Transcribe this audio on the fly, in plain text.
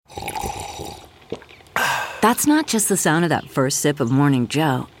That's not just the sound of that first sip of Morning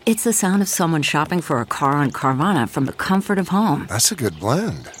Joe. It's the sound of someone shopping for a car on Carvana from the comfort of home. That's a good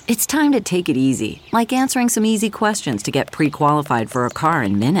blend. It's time to take it easy, like answering some easy questions to get pre-qualified for a car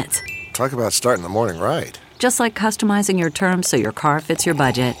in minutes. Talk about starting the morning right. Just like customizing your terms so your car fits your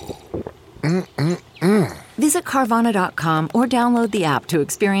budget. Visit Carvana.com or download the app to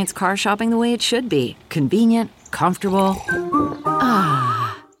experience car shopping the way it should be. Convenient, comfortable.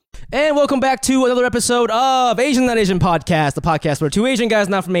 And welcome back to another episode of Asian Not Asian Podcast, the podcast where two Asian guys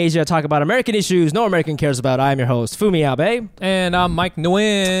not from Asia talk about American issues no American cares about. I'm your host, Fumi Abe. And I'm Mike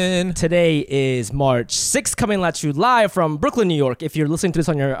Nguyen. Today is March 6th, coming at you live from Brooklyn, New York. If you're listening to this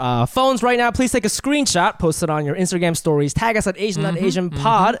on your phones right now, please take a screenshot, post it on your Instagram stories, tag us at Asian Not Asian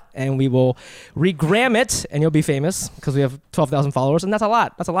Pod, and we will regram it, and you'll be famous because we have 12,000 followers, and that's a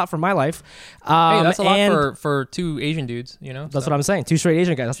lot. That's a lot for my life. Hey, that's a lot for two Asian dudes, you know? That's what I'm saying. Two straight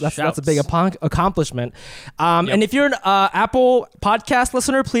Asian guys. That's a big accomplishment. And if you're an Apple podcast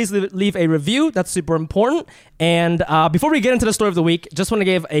listener, please leave a review. That's super important. And before we get into the story of the week, just want to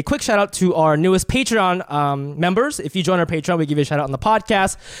give a quick shout out to our newest Patreon members. If you join our Patreon, we give you a shout out on the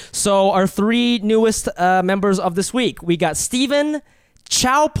podcast. So our three newest members of this week, we got Stephen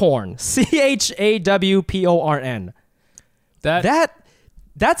Chowporn, Chawporn.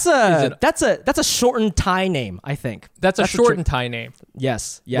 That's a shortened Thai name, I think. That's a shortened Thai name.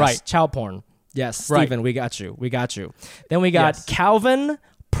 Yes. Right. Chowporn. Yes, Stephen, right. We got you. Then we got Calvin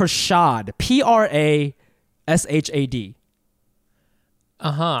Prashad, Prashad.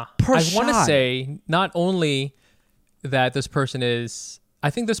 I want to say not only that this person is, I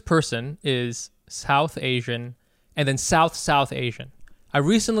think this person is South Asian and then South Asian. I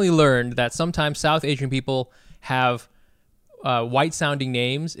recently learned that sometimes South Asian people have white-sounding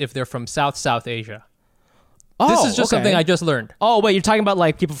names if they're from South Asia. Oh, this is just something I just learned. Oh, wait, you're talking about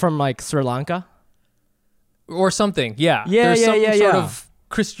like people from like Sri Lanka? Or something, yeah. Yeah, There's some yeah. sort of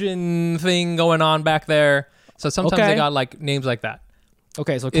Christian thing going on back there. So sometimes they got like names like that.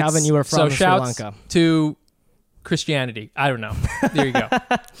 Okay, so Calvin, you were from Sri Lanka. To Christianity. I don't know. There you go.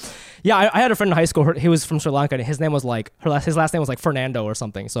 Yeah, I had a friend in high school. He was from Sri Lanka, and his name was like his last name was like Fernando or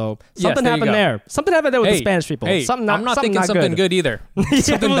something. So something happened there. Something happened there with the Spanish people. Hey, I'm not thinking something good either.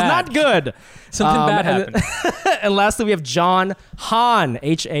 Something bad. Not good. Something bad happened. And lastly, we have John Han,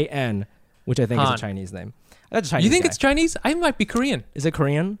 Han, which I think is a Chinese name. That's a Chinese. You think guy. it's Chinese? I might be Korean. Is it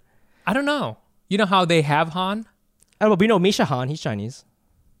Korean? I don't know. You know how they have Han? I don't know. We know Misha Han. He's Chinese.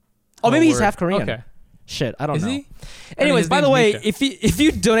 Oh, maybe he's half Korean. Okay. Shit, I don't know. Is he? Anyways, by the way, if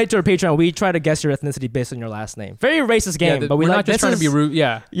you donate to our Patreon, we try to guess your ethnicity based on your last name. Very racist game, but we're not just trying to be rude.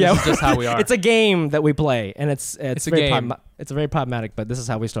 Yeah, this is just how we are. It's a game that we play, and it's a very game. It's very problematic, but this is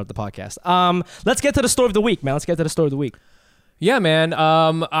how we start the podcast. Let's get to the story of the week, man. Yeah, man.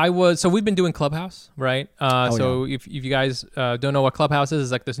 So we've been doing Clubhouse, right? If you guys don't know what Clubhouse is,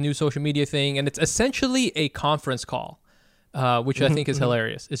 it's like this new social media thing, and it's essentially a conference call. Which I think is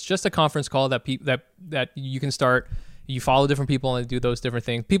hilarious. It's just a conference call that you can start. You follow different people and do those different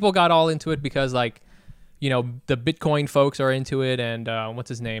things. People got all into it because, like, you know, the Bitcoin folks are into it, and what's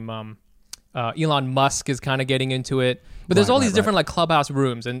his name? Elon Musk is kind of getting into it. But there's all these different like Clubhouse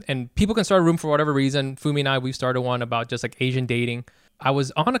rooms, and people can start a room for whatever reason. Fumi and I, we started one about just like Asian dating. I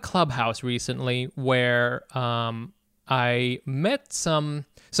was on a Clubhouse recently where I met some.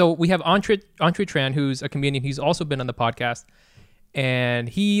 So we have Andre Tran, who's a comedian. He's also been on the podcast, and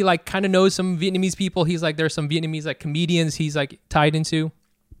he like kind of knows some Vietnamese people. He's like, there's some Vietnamese like comedians he's like tied into,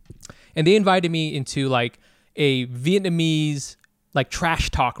 and they invited me into like a Vietnamese like trash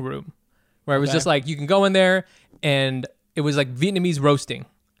talk room, where it was just like you can go in there, and it was like Vietnamese roasting,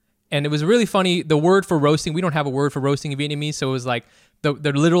 and it was really funny. The word for roasting, we don't have a word for roasting in Vietnamese, so it was like the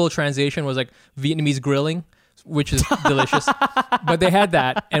literal translation was like Vietnamese grilling, which is delicious. But they had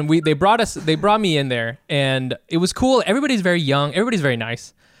that, and they brought me in there, and it was cool. Everybody's very young, everybody's very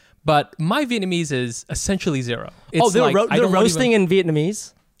nice, but my Vietnamese is essentially zero. It's they're roasting in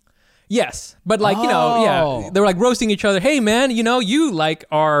Vietnamese? Yes, but like, you know, yeah, they're like roasting each other. Hey man, you know, you like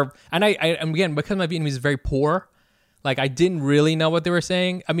are, and I again, because my Vietnamese is very poor, like I didn't really know what they were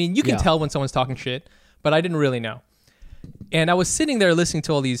saying. I mean, you can tell when someone's talking shit, but I didn't really know. And I was sitting there listening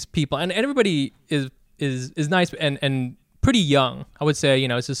to all these people, and everybody is nice and pretty young. I would say, you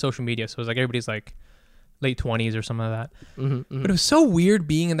know, it's just social media, so it's like everybody's like late 20s or something like that. But it was so weird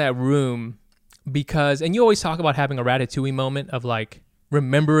being in that room because, and you always talk about having a Ratatouille moment of like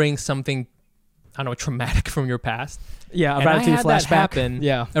remembering something, I don't know, traumatic from your past. Yeah, a and Ratatouille I had flashback. That happen,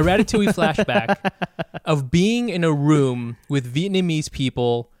 a Ratatouille flashback of being in a room with Vietnamese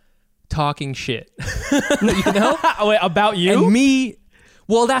people talking shit. You know? Wait, about you? And me,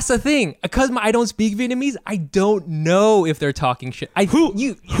 Well, that's the thing. Because I don't speak Vietnamese, I don't know if they're talking shit.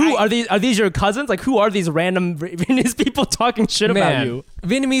 Who are these? Are these your cousins? Like, who are these random Vietnamese people talking shit about you?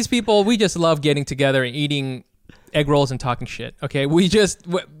 Vietnamese people, we just love getting together and eating egg rolls and talking shit. Okay,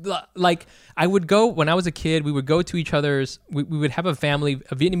 like I would go when I was a kid. We would go to each other's. We would have a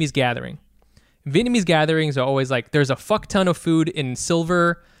Vietnamese gathering. Vietnamese gatherings are always like there's a fuck ton of food in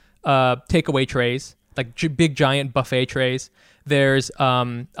silver takeaway trays, like big giant buffet trays. There's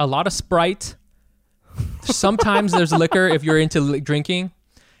a lot of Sprite. Sometimes there's liquor if you're into drinking,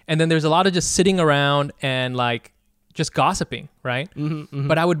 and then there's a lot of just sitting around and like just gossiping, right?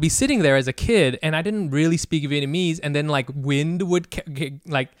 But I would be sitting there as a kid, and I didn't really speak Vietnamese, and then like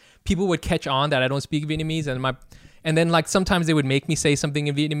people would catch on that I don't speak Vietnamese, and then like sometimes they would make me say something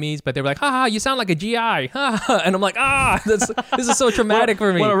in Vietnamese, but they were like, haha, you sound like a GI. And I'm like, this is so traumatic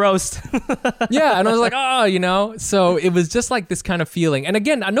for me. What a roast. Yeah, and I was like, so it was just like this kind of feeling. And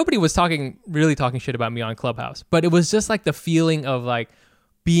again, nobody was really talking shit about me on Clubhouse, but it was just like the feeling of like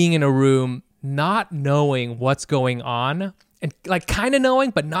being in a room, not knowing what's going on, and like kind of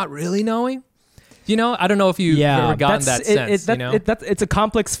knowing, but not really knowing. I don't know if you've ever gotten that sense. It's a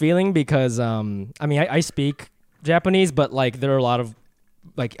complex feeling because, I speak Japanese, but like there are a lot of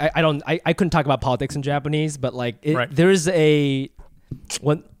like I couldn't talk about politics in Japanese, but like there's I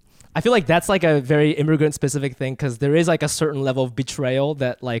feel like that's like a very immigrant specific thing because there is like a certain level of betrayal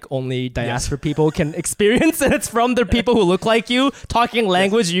that like only diaspora people can experience, and it's from the people who look like you talking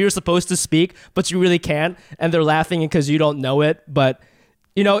language you're supposed to speak but you really can't, and they're laughing because you don't know it. But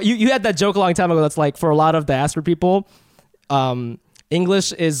you had that joke a long time ago that's like for a lot of diaspora people,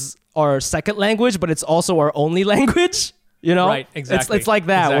 English is our second language, but it's also our only language, Right, exactly. It's like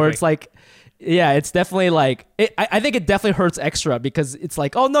that, where it's like, yeah, it's definitely like, I think it definitely hurts extra because it's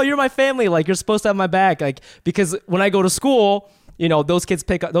like, oh no, you're my family, like you're supposed to have my back, like, because when I go to school, those kids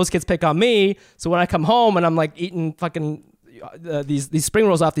pick on me, so when I come home and I'm like eating fucking these spring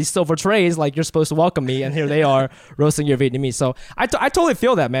rolls off these silver trays, like you're supposed to welcome me, and here they are roasting your Vietnamese. So I totally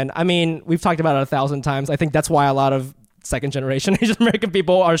feel that, man. I mean, we've talked about it 1,000 times. I think that's why a lot of second generation Asian American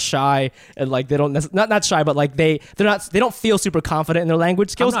people are shy, and like they don't not shy, but like they don't feel super confident in their language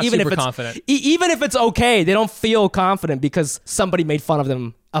skills. Even if it's okay, they don't feel confident because somebody made fun of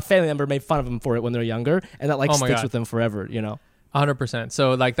them, a family member made fun of them for it when they're younger, and that like sticks with them forever. 100%.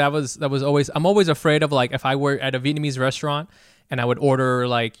 So like that was always, I'm always afraid of like if I were at a Vietnamese restaurant and I would order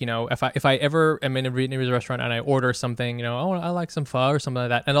like, if I ever am in a Vietnamese restaurant and I order something, I like some pho or something like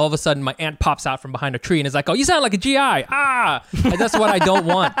that, and all of a sudden my aunt pops out from behind a tree and is like, oh, you sound like a GI. And that's what I don't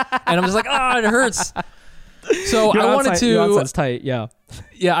want. And I'm just like, it hurts. So I wanted to. Your sounds tight, yeah.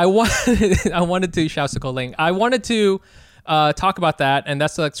 Yeah, I wanted to Xiao Sikou Ling. I wanted to talk about that, and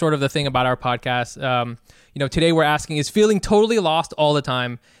that's like sort of the thing about our podcast. Today we're asking, is feeling totally lost all the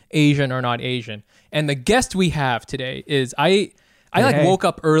time Asian or not Asian? And the guest we have today is I woke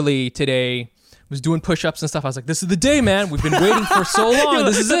up early today, was doing push-ups and stuff. I was like, this is the day, man. We've been waiting for so long.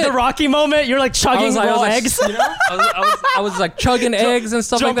 This is it. The Rocky moment. You're like chugging raw eggs. I was like chugging eggs and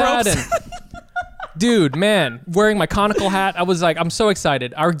stuff like that. And dude, man, wearing my conical hat. I was like, I'm so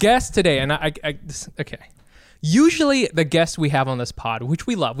excited. Our guest today, and okay. Usually the guests we have on this pod, which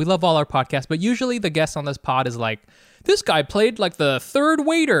we love all our podcasts, but usually the guest on this pod is like, this guy played like the third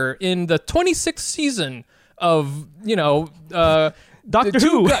waiter in the 26th season of, Doctor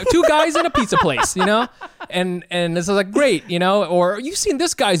Who. Two guys in a pizza place, and it's like, great, or you've seen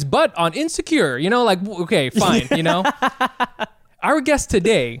this guy's butt on Insecure, like, okay, fine, Our guest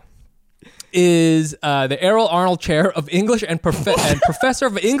today is the Errol Arnold Chair of English and Professor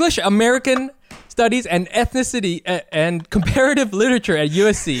of English American Studies and Ethnicity and Comparative Literature at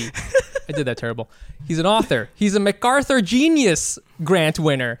USC. I did that terrible. He's an author. He's a MacArthur Genius Grant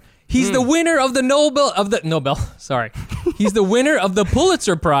winner. He's the winner of the He's the winner of the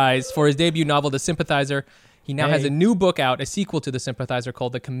Pulitzer Prize for his debut novel, The Sympathizer. He now has a new book out, a sequel to The Sympathizer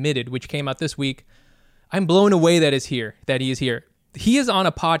called The Committed, which came out this week. I'm blown away that he is here. He is on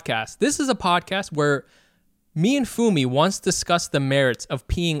a podcast. This is a podcast where me and Fumi once discussed the merits of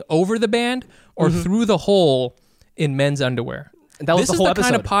peeing over the band or through the hole in men's underwear. That was this is the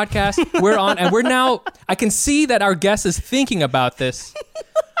kind of podcast we're on, and we're now, I can see that our guest is thinking about this.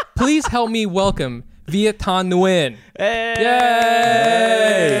 Please help me welcome Viet Nguyen. Hey!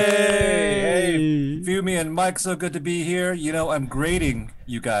 Fumi and Mike, so good to be here. I'm grading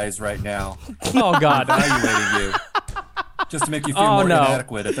you guys right now. Oh, God. Evaluating you. Just to make you feel more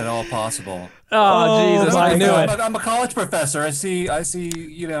inadequate, if at all possible. Oh, Jesus, I knew it. I'm a college professor. I see,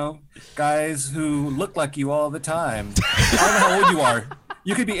 guys who look like you all the time. I don't know how old you are.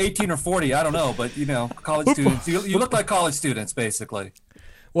 You could be 18 or 40. I don't know, but college students. You look like college students, basically.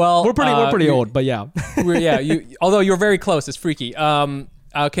 Well, we're pretty old, but yeah. Although you're very close, it's freaky.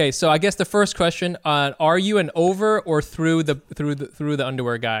 Okay, so I guess the first question: are you an over or through the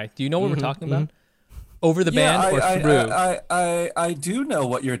underwear guy? Do you know what we're talking about? Over the band or through? I do know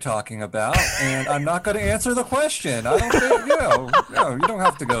what you're talking about, and I'm not going to answer the question. I don't think you don't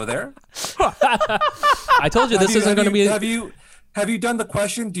have to go there. I told you this isn't going to be. Have you done the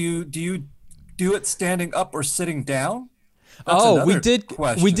question? Do you do it standing up or sitting down? We did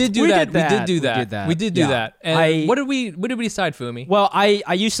do that. We did do that. And what did we decide, Fumi? Well,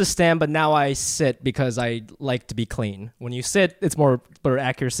 I used to stand, but now I sit because I like to be clean. When you sit, it's more for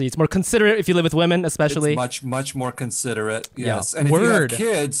accuracy. It's more considerate if you live with women, especially. It's much more considerate. Yes. Yeah. And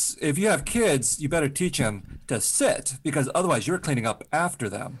if you have kids, you better teach them to sit, because otherwise you're cleaning up after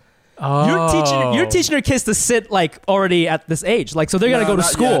them. Oh. You're teaching your kids to sit like already at this age, like so they're gonna go to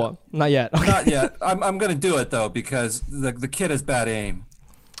school. Not yet. Okay. Not yet. I'm gonna do it though, because the kid has bad aim.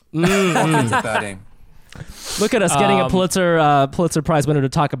 All kids have bad aim. Look at us getting a Pulitzer Prize winner to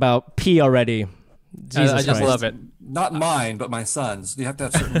talk about pee already. Jesus I just Christ. love it. Not mine, but my son's. You have to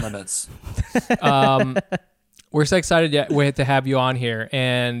have certain limits. We're so excited to have you on here,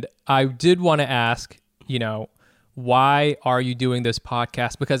 and I did want to ask, why are you doing this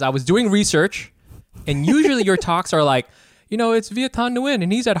podcast? Because I was doing research, and usually your talks are like, it's Viet Nguyen,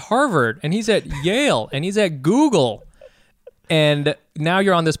 and he's at Harvard, and he's at Yale, and he's at Google. And now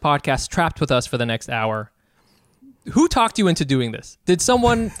you're on this podcast trapped with us for the next hour. Who talked you into doing this? Did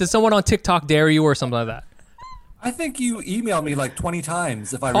someone on TikTok dare you or something like that? I think you emailed me like 20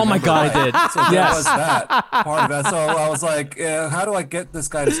 times, if I Oh remember. my God, right. I did. So that was that part of it. So I was like, how do I get this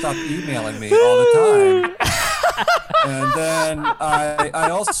guy to stop emailing me all the time? And then I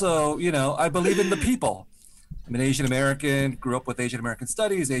also, I believe in the people. I'm an Asian American, grew up with Asian American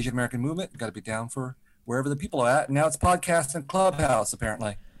studies, Asian American movement. Got to be down for wherever the people are at. And now it's podcast and Clubhouse,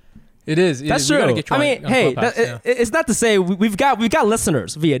 apparently. It is. That's true. It's not to say we've got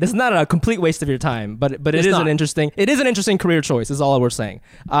listeners. Viet, it's not a complete waste of your time, but it is an interesting career choice. Is all we're saying.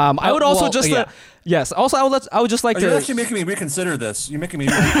 I would also yes. Also, I would just like to. You're actually making me reconsider this. You're making me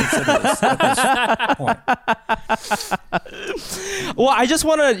reconsider this at this point. Well, I just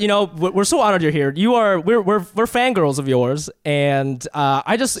want to, we're so honored you're here. We're fangirls of yours, and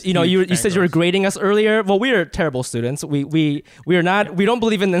I just, you said you were grading us earlier. Well, we are terrible students. We are not. We don't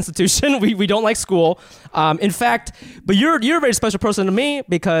believe in the institution. We don't like school. In fact, but you're a very special person to me,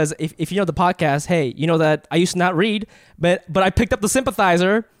 because if you know the podcast, hey, you know that I used to not read, but I picked up the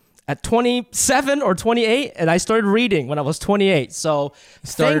Sympathizer at 27 or 28, and I started reading when I was 28. So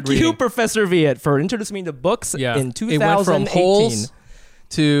thank you, Professor Viet, for introducing me to books in 2018. It went from Holes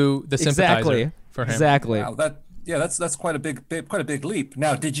to the Sympathizer for him. Exactly. Wow, that's quite a big leap.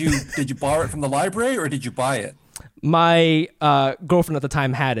 Now, did you borrow it from the library, or did you buy it? My girlfriend at the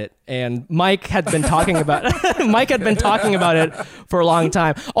time had it, and Mike had been talking about it for a long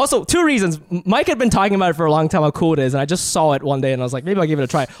time. Also, two reasons. Mike had been talking about it for a long time, how cool it is, and I just saw it one day, and I was like, maybe I'll give it a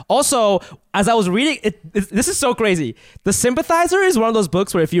try. Also, as I was reading it, this is so crazy. The Sympathizer is one of those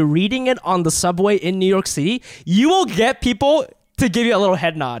books where if you're reading it on the subway in New York City, you will get people to give you a little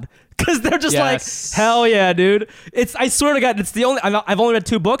head nod. Because they're just like, hell yeah, dude. I swear to God, it's the only, I've only read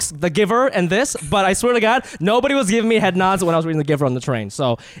two books, The Giver and this, but I swear to God, nobody was giving me head nods when I was reading The Giver on the train.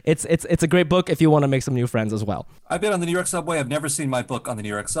 So it's a great book if you want to make some new friends as well. I've been on the New York subway. I've never seen my book on the New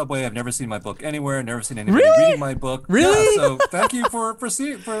York subway. I've never seen my book anywhere. Never seen anybody reading my book. Really? Yeah, so thank you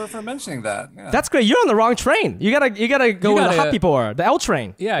for mentioning that. Yeah. That's great. You're on the wrong train. You gotta go where the hot people are. The L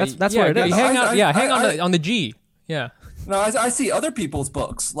train. Yeah, that's where it is. Hang on the G. Yeah. No, I see other people's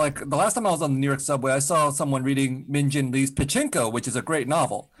books. Like the last time I was on the New York subway, I saw someone reading Min-Jin Lee's Pachinko, which is a great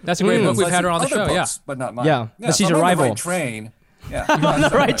novel. That's a great book. We've had her on the show. Books, but not mine. Yeah, but she's your rival. On the right train. Yeah, on the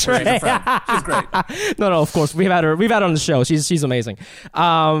right train. She's great. No, of course we've had her on the show. She's amazing.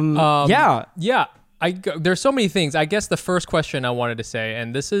 Yeah. There's so many things. I guess the first question I wanted to say,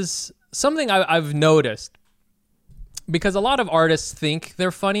 and this is something I've noticed, because a lot of artists think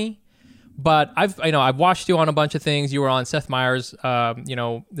they're funny. But I've watched you on a bunch of things. You were on Seth Meyers.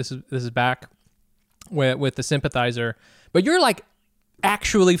 This is back with the Sympathizer. But you're like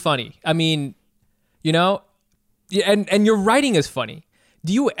actually funny. I mean, and your writing is funny.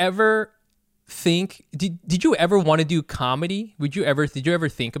 Do you ever think? Did you ever want to do comedy? Did you ever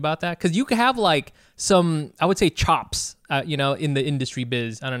think about that? Because you could have like some, I would say, chops. In the industry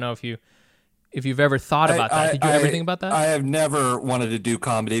biz. I don't know if you've ever thought about that. Did you ever think about that? I have never wanted to do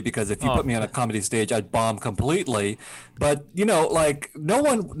comedy, because if you put me on a comedy stage, I'd bomb completely. But, like no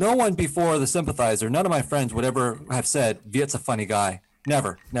one before the Sympathizer, none of my friends would ever have said, Viet's a funny guy.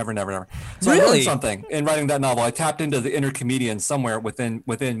 Never. So I Really? learned something in writing that novel. I tapped into the inner comedian somewhere within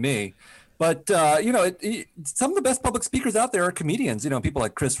me. But some of the best public speakers out there are comedians. People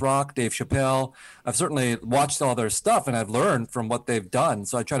like Chris Rock, Dave Chappelle. I've certainly watched all their stuff, and I've learned from what they've done.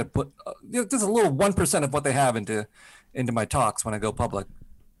 So I try to put just a little 1% of what they have into my talks when I go public.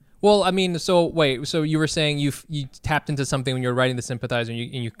 Well, I mean, so wait, so you were saying you tapped into something when you were writing The Sympathizer, and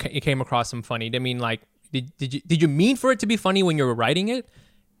you came across some funny. I mean, like, did you mean for it to be funny when you were writing it?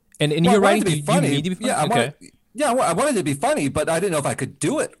 And well, you're writing to be funny. You need to be funny? Yeah, I wanted it to be funny, but I didn't know if I could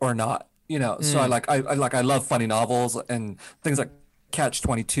do it or not. So I love funny novels and things like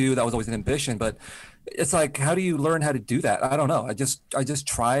Catch-22. That was always an ambition, but it's like, how do you learn how to do that? I don't know. I just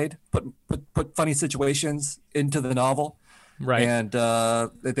tried put funny situations into the novel, right? And I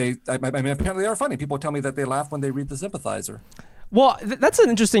mean, apparently they are funny. People tell me that they laugh when they read The Sympathizer. Well, that's an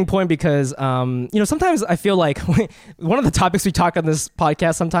interesting point because, sometimes I feel like one of the topics we talk on this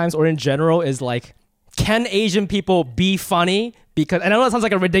podcast sometimes, or in general, is like, can Asian people be funny? Because, and I know that sounds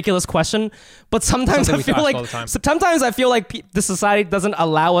like a ridiculous question, but sometimes I feel like the society doesn't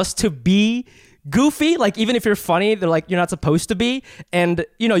allow us to be goofy. Like, even if you're funny, they're like, you're not supposed to be. And,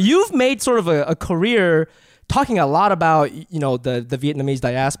 you've made sort of a career talking a lot about, the Vietnamese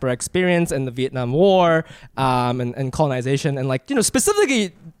diaspora experience and the Vietnam War, and colonization, and like,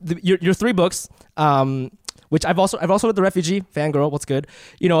 specifically your 3 books, which I've also read The Refugee, Fangirl, what's good?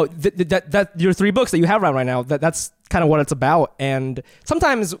 That your 3 books that you have around right now, that's kind of what it's about. And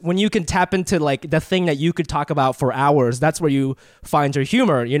sometimes when you can tap into like the thing that you could talk about for hours, that's where you find your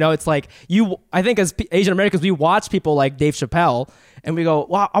humor. It's like I think as Asian Americans, we watch people like Dave Chappelle and we go,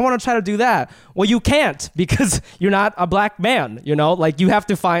 wow, I want to try to do that. Well, you can't because you're not a black man, like you have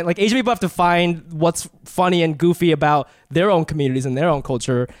to find, like Asian people have to find what's funny and goofy about their own communities and their own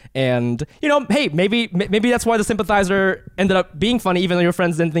culture. And, hey, maybe that's why The Sympathizer ended up being funny, even though your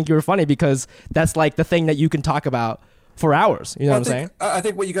friends didn't think you were funny, because that's like the thing that you can talk about for hours. You know what I'm saying? I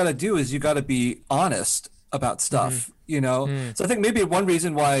think what you got to do is you got to be honest about stuff, So I think maybe one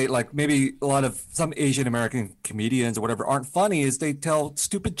reason why, like, maybe a lot of some Asian American comedians or whatever aren't funny is they tell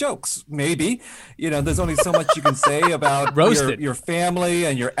stupid jokes. Maybe, there's only so much you can say about your family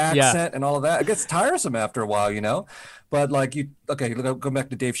and your accent and all of that. It gets tiresome after a while, But like go back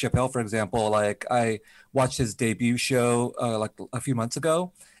to Dave Chappelle, for example. Like, I watched his debut show like a few months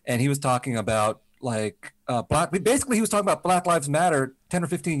ago, and he was talking about like basically he was talking about Black Lives Matter 10 or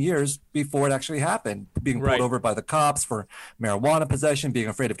 15 years before it actually happened, being pulled over by the cops for marijuana possession, being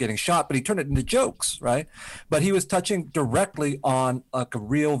afraid of getting shot, but he turned it into jokes, right? But he was touching directly on like a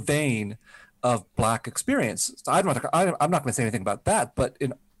real vein of Black experience. So I'm not going to say anything about that, but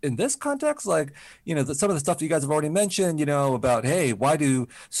in this context, like, some of the stuff that you guys have already mentioned, about, hey, why do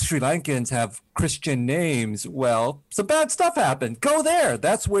Sri Lankans have Christian names? Well, some bad stuff happened. Go there.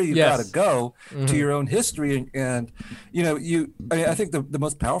 That's where you got to go to your own history. And I think the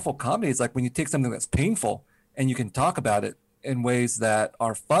most powerful comedy is like when you take something that's painful and you can talk about it in ways that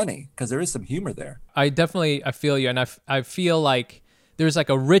are funny, because there is some humor there. I feel you. And I feel like there's like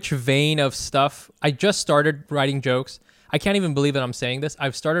a rich vein of stuff. I just started writing jokes. I can't even believe that I'm saying this.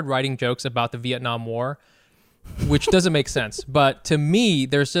 I've started writing jokes about the Vietnam War, which doesn't make sense. But to me,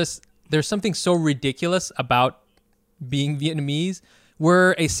 there's something so ridiculous about being Vietnamese.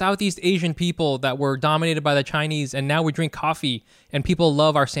 We're a Southeast Asian people that were dominated by the Chinese, and now we drink coffee, and people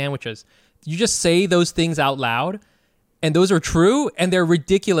love our sandwiches. You just say those things out loud, and those are true, and they're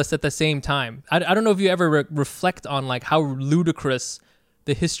ridiculous at the same time. I don't know if you ever reflect on like how ludicrous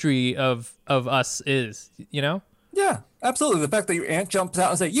the history of us is, Yeah, absolutely. The fact that your aunt jumps out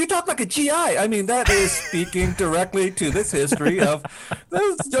and says, "You talk like a GI." I mean, that is speaking directly to this history of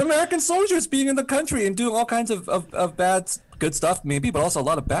those American soldiers being in the country and doing all kinds of good stuff, maybe, but also a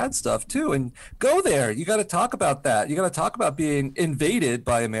lot of bad stuff too. And go there. You got to talk about that. You got to talk about being invaded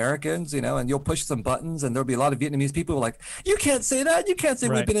by Americans, and you'll push some buttons and there'll be a lot of Vietnamese people like, you can't say that. You can't say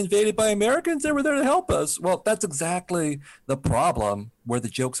we've been invaded by Americans. They were there to help us. Well, that's exactly the problem where the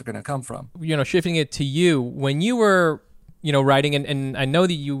jokes are going to come from. Shifting it to you, when you were, writing, and I know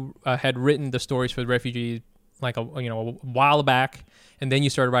that you had written the stories for The Refugee like a while back, and then you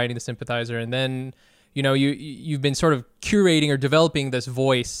started writing The Sympathizer, and then you've been sort of curating or developing this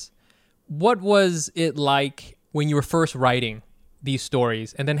voice. What was it like when you were first writing these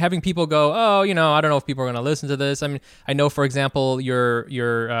stories, and then having people go, oh, I don't know if people are going to listen to this? I mean, I know, for example, your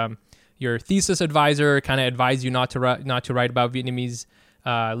thesis advisor kind of advised you not to write about Vietnamese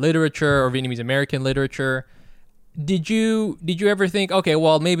literature or Vietnamese American literature. Did you ever think, okay,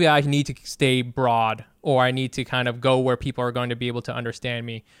 well, maybe I need to stay broad, or I need to kind of go where people are going to be able to understand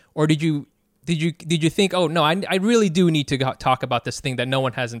me? Or did you did you think, oh no, I really do need to talk about this thing that no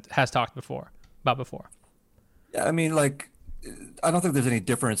one has talked about before? Yeah, I mean, like, I don't think there's any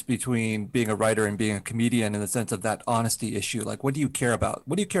difference between being a writer and being a comedian in the sense of that honesty issue. Like, what do you care about?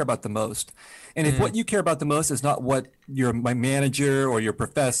 What do you care about the most? And if what you care about the most is not what my manager or your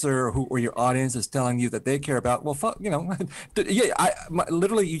professor or your audience is telling you that they care about, well, yeah,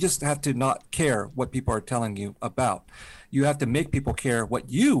 literally, you just have to not care what people are telling you about. You have to make people care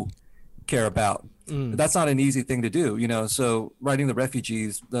what you care about. That's not an easy thing to do, So writing The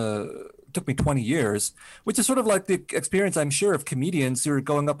Refugees, took me 20 years, which is sort of like the experience, I'm sure, of comedians who are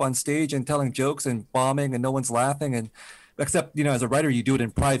going up on stage and telling jokes and bombing and no one's laughing. And except, as a writer, you do it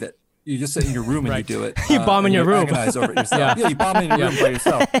in private. You just sit in your room and you do it. You bomb in your room. Agonize over it yourself. Yeah, you bomb in your room by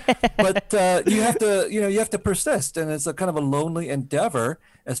yourself. But you have to persist, and it's a kind of a lonely endeavor,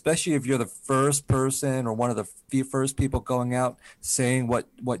 especially if you're the first person or one of the first people going out saying what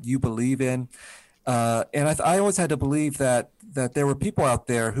you believe in. And I always had to believe that there were people out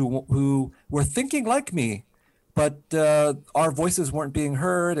there who were thinking like me, but our voices weren't being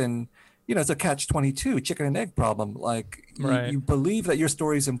heard. And it's a catch-22, chicken and egg problem. Like, you believe that your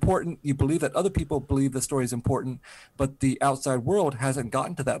story is important, you believe that other people believe the story is important, but the outside world hasn't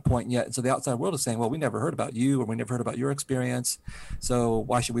gotten to that point yet. And so the outside world is saying, well, we never heard about you, or we never heard about your experience, so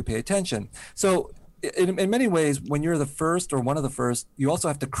why should we pay attention? So in many ways, when you're the first or one of the first, you also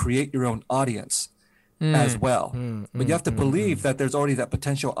have to create your own audience as well. But you have to believe that there's already that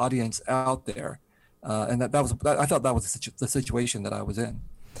potential audience out there. And I thought that was the situation that I was in.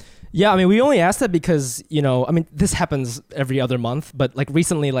 Yeah, I mean, we only asked that because, this happens every other month, but like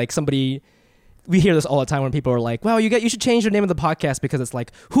recently, like we hear this all the time when people are like, well, you should change the name of the podcast because it's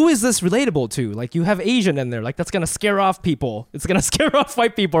like, who is this relatable to? Like, you have Asian in there, like that's going to scare off people. It's going to scare off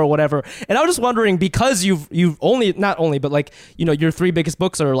white people or whatever. And I was just wondering, because you've not only, but like, your 3 biggest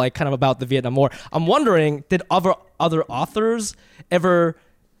books are like kind of about the Vietnam War. I'm wondering, did other authors ever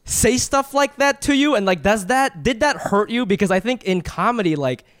say stuff like that to you? And like, did that hurt you? Because I think in comedy,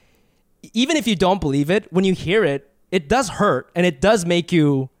 like, even if you don't believe it, when you hear it, it does hurt, and it does make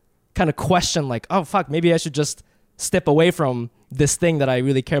you kind of question, like, oh fuck, maybe I should just step away from this thing that I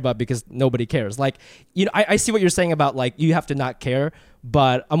really care about because nobody cares. Like, I see what you're saying about like you have to not care,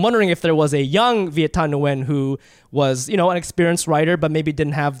 but I'm wondering if there was a young Viet Nguyen who was, an experienced writer, but maybe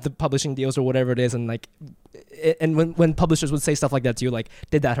didn't have the publishing deals or whatever it is, and like, and when publishers would say stuff like that to you, like,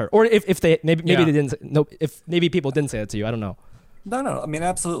 did that hurt? Or if they maybe they didn't, no, if maybe people didn't say it to you, I don't know. No. I mean,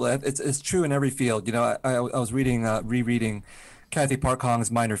 absolutely. It's true in every field. I was rereading Kathy Park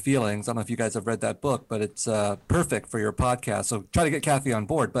Hong's Minor Feelings. I don't know if you guys have read that book, but it's perfect for your podcast. So try to get Kathy on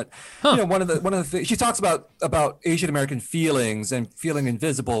board. But one of the things she talks about Asian American feelings and feeling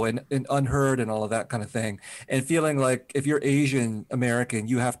invisible and unheard and all of that kind of thing, and feeling like if you're Asian American,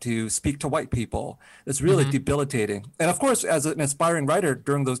 you have to speak to white people. It's really debilitating. And of course, as an aspiring writer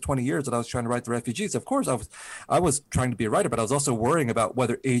during those 20 years that I was trying to write The Refugees, of course I was trying to be a writer, but I was also worrying about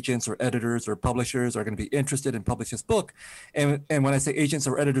whether agents or editors or publishers are going to be interested in publishing this book. And when I say agents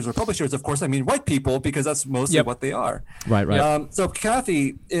or editors or publishers, of course, I mean white people, because that's mostly what they are. Right. So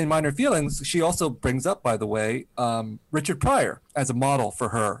Kathy, in Minor Feelings, she also brings up, by the way, Richard Pryor as a model for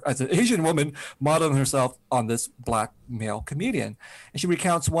her, as an Asian woman modeling herself on this black male comedian. And she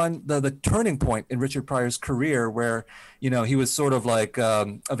recounts the turning point in Richard Pryor's career where, he was sort of like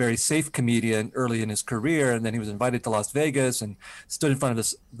a very safe comedian early in his career. And then he was invited to Las Vegas and stood in front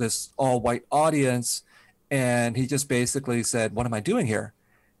of this all-white audience. And he just basically said, what am I doing here?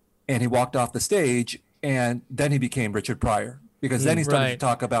 And he walked off the stage, and then he became Richard Pryor, because then he started to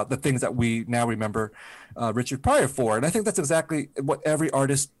talk about the things that we now remember Richard Pryor for. And I think that's exactly what every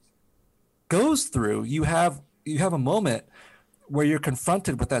artist goes through. You have a moment where you're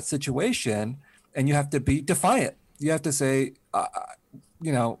confronted with that situation, and you have to be defiant. You have to say,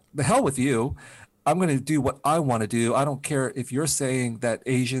 the hell with you. I'm going to do what I want to do. I don't care if you're saying that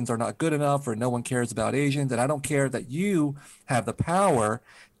Asians are not good enough or no one cares about Asians. And I don't care that you have the power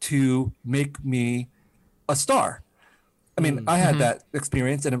to make me a star. I mean, I had that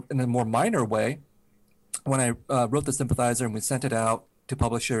experience in a more minor way when I wrote The Sympathizer, and we sent it out to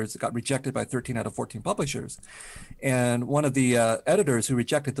publishers. It got rejected by 13 out of 14 publishers. And one of the editors who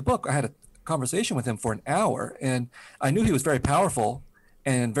rejected the book, I had a conversation with him for an hour, and I knew he was very powerful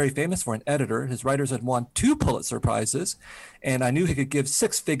and very famous for an editor. His writers had won 2 Pulitzer Prizes, and I knew he could give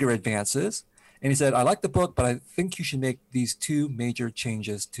 6-figure advances. And he said, I like the book, but I think you should make these 2 major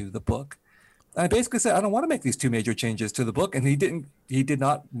changes to the book. And I basically said, I don't want to make these 2 major changes to the book. And he did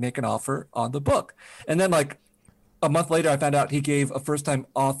not make an offer on the book. And then, like, a month later, I found out he gave a first-time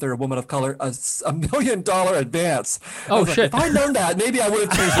author, a woman of color, $1 million advance. Oh shit! If I'd known that, maybe I would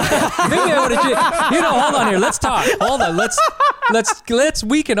have changed the book. Maybe I would have. Hold on here. Let's talk. Hold on. Let's.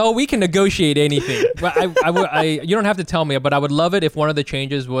 We can negotiate anything. You don't have to tell me, but I would love it if one of the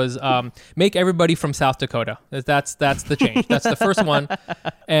changes was make everybody from South Dakota. That's the change. That's the first one,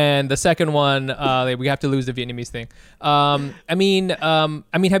 and the second one, we have to lose the Vietnamese thing. I mean,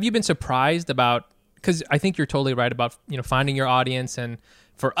 have you been surprised about? Because I think you're totally right about finding your audience, and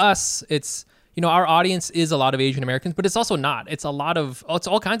for us, it's our audience is a lot of Asian Americans, but it's also not. It's it's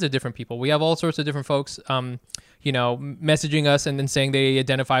all kinds of different people. We have all sorts of different folks, messaging us and then saying they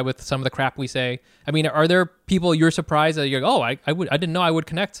identify with some of the crap we say. I mean, are there people you're surprised that you're like, oh, I didn't know I would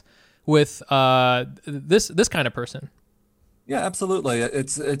connect with this kind of person? Yeah, absolutely.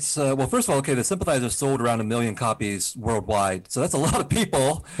 It's well, first of all, okay, the Sympathizer sold around 1 million copies worldwide, so that's a lot of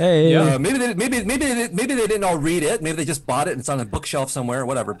people. Hey, maybe they didn't all read it. Maybe they just bought it and it's on a bookshelf somewhere or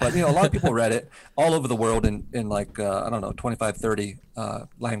whatever. But a lot of people read it all over the world in like I don't know, 25, 30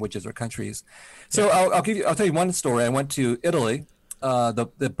 languages or countries. So I'll tell you one story. I went to Italy.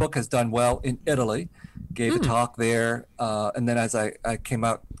 The book has done well in Italy. Gave a talk there, and then as I came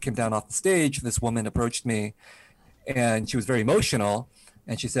down off the stage, this woman approached me. And she was very emotional,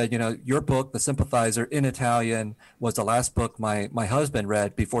 and she said, your book, The Sympathizer, in Italian, was the last book my husband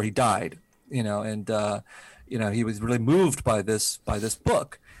read before he died. And he was really moved by this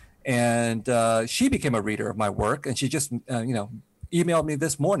book, and she became a reader of my work, and she just emailed me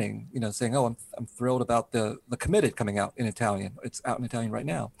this morning, saying, oh, I'm thrilled about the Committed coming out in Italian. It's out in Italian right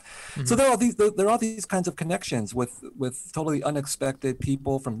now. Mm-hmm. So there are these kinds of connections with totally unexpected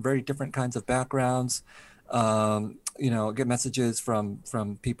people from very different kinds of backgrounds. Get messages from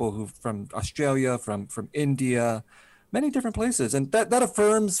people from Australia, from India, many different places. And that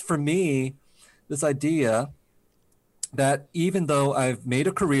affirms for me this idea that even though I've made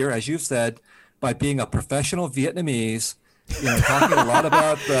a career, as you've said, by being a professional Vietnamese, talking a lot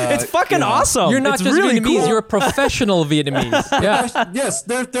about it's fucking awesome. You're not it's just really Vietnamese, cool. you're a professional Vietnamese. Yeah. Yes,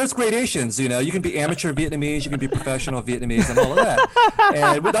 there's gradations. You can be amateur Vietnamese, you can be professional Vietnamese, and all of that.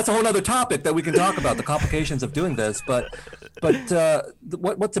 And that's a whole other topic that we can talk about, the complications of doing this. But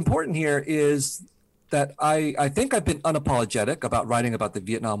what's important here is that I think I've been unapologetic about writing about the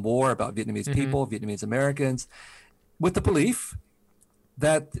Vietnam War, about Vietnamese people, Vietnamese Americans, with the belief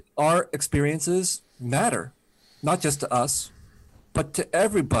that our experiences matter. Not just to us, but to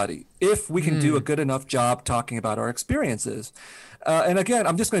everybody, if we can do a good enough job talking about our experiences. And again,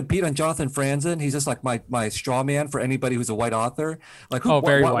 I'm just going to beat on Jonathan Franzen. He's just like my straw man for anybody who's a white author. Like,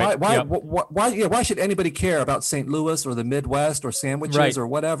 why should anybody care about St. Louis or the Midwest or sandwiches or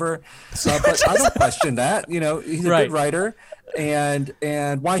whatever? But I don't question that. He's a good writer. And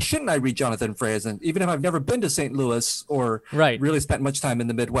why shouldn't I read Jonathan Franzen, even if I've never been to St. Louis or really spent much time in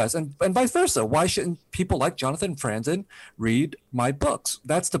the Midwest, and vice versa? Why shouldn't people like Jonathan Franzen read my books?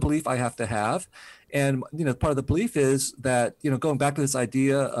 That's the belief I have to have. And part of the belief is that going back to this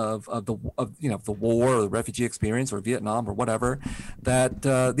idea of the war or the refugee experience or Vietnam or whatever, that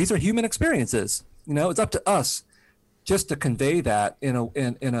these are human experiences. It's up to us just to convey that in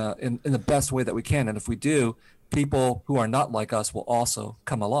the best way that we can. And if we do, people who are not like us will also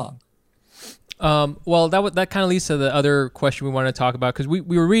come along. Well, that kind of leads to the other question we wanted to talk about, because we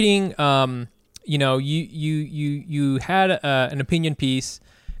were reading. You had an opinion piece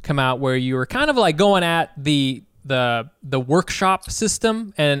come out where you were kind of like going at the workshop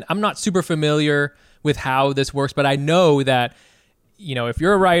system, and I'm not super familiar with how this works, but I know that if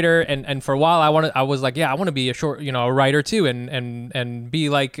you're a writer, and for a while I was like, I want to be a writer too, and be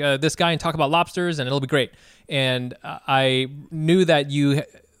like this guy and talk about lobsters, and it'll be great. And I knew that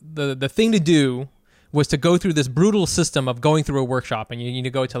the thing to do was to go through this brutal system of going through a workshop, and you need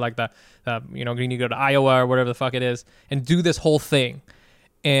to go to like you need to go to Iowa or whatever the fuck it is, and do this whole thing.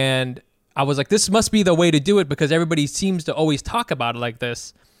 And I was like, this must be the way to do it, because everybody seems to always talk about it like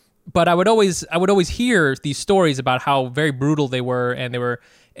this. But I would always hear these stories about how very brutal they were, and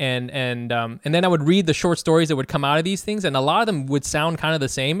then I would read the short stories that would come out of these things, and a lot of them would sound kind of the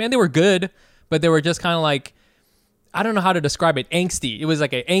same, and they were good, but they were just kind of like, I don't know how to describe it, angsty. It was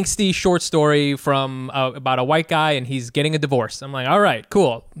like an angsty short story from about a white guy, and he's getting a divorce. I'm like, all right,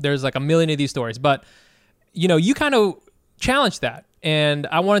 cool. There's like a million of these stories, but you kind of challenged that, and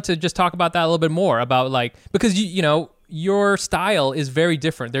I wanted to just talk about that a little bit more about because your style is very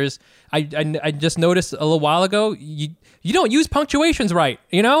different. I just noticed a little while ago, you don't use punctuations right.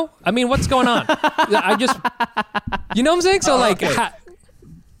 I mean, what's going on? I just, what I'm saying? So okay.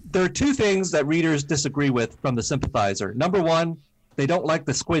 There are two things that readers disagree with from The Sympathizer. Number one, they don't like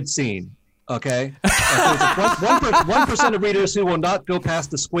the squid scene. Okay, so it's like 1% of readers who will not go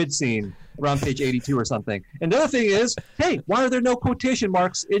past the squid scene around page 82 or something. And the other thing is, hey, why are there no quotation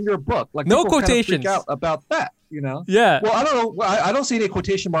marks in your book? Like no people quotations. kind of freak out about that, Yeah. Well, I don't know. I don't see any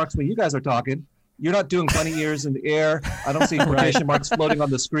quotation marks when you guys are talking. You're not doing bunny ears in the air. I don't see quotation marks floating on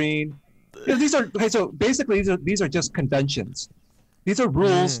the screen. These are okay. So basically, these are just conventions. These are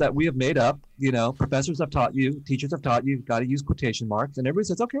rules that we have made up. Professors have taught you, teachers have taught you, got to use quotation marks, and everybody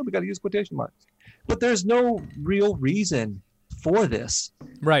says, okay, we got to use quotation marks. But there's no real reason for this.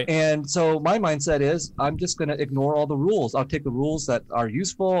 Right. And so my mindset is, I'm just going to ignore all the rules. I'll take the rules that are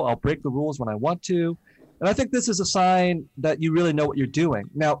useful. I'll break the rules when I want to. And I think this is a sign that you really know what you're doing.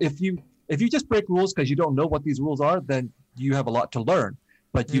 Now, if you just break rules because you don't know what these rules are, then you have a lot to learn.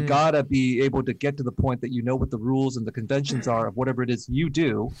 But you gotta be able to get to the point that you know what the rules and the conventions are of whatever it is you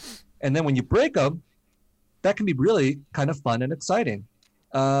do. And then when you break them, that can be really kind of fun and exciting.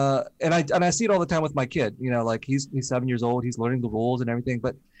 And I see it all the time with my kid. Like he's 7 years old, he's learning the rules and everything,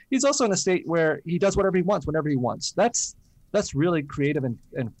 but he's also in a state where he does whatever he wants, whenever he wants. That's really creative and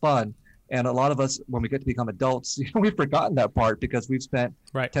fun. And a lot of us, when we get to become adults, we've forgotten that part because we've spent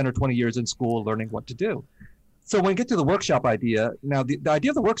 10 or 20 years in school learning what to do. So when we get to the workshop idea, now the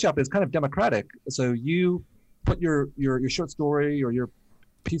idea of the workshop is kind of democratic. So you put your short story or your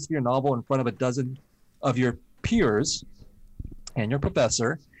piece of your novel in front of a dozen of your peers and your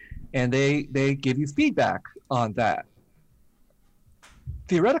professor, and they give you feedback on that.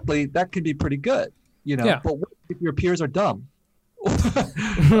 Theoretically, that can be pretty good, but what if your peers are dumb?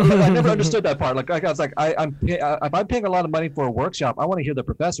 I never understood that part. Like I was like, if I'm paying a lot of money for a workshop, I want to hear the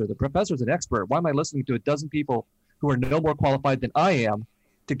professor. The professor's an expert. Why am I listening to a dozen people who are no more qualified than I am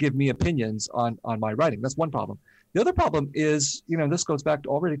to give me opinions on my writing? That's one problem. The other problem is, this goes back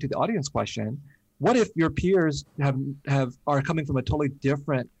already to the audience question. What if your peers are coming from a totally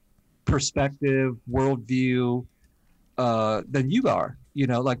different perspective, worldview than you are?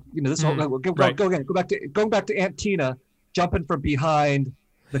 This whole going back to Aunt Tina jumping from behind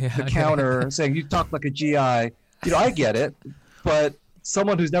the counter saying, you talk like a GI. I get it, but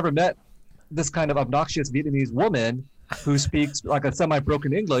someone who's never met this kind of obnoxious Vietnamese woman who speaks like a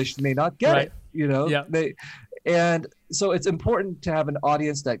semi-broken English may not get it, and so it's important to have an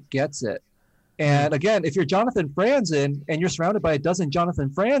audience that gets it. And again, if you're Jonathan Franzen and you're surrounded by a dozen Jonathan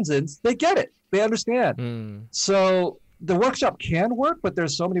Franzens, they get it. They understand. So the workshop can work, but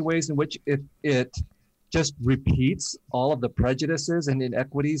there's so many ways in which it just repeats all of the prejudices and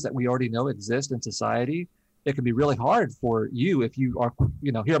inequities that we already know exist in society. It can be really hard for you if you are,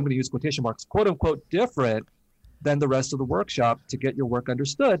 here I'm going to use quotation marks, quote unquote, different than the rest of the workshop to get your work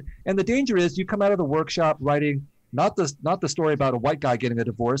understood. And the danger is you come out of the workshop writing not the story about a white guy getting a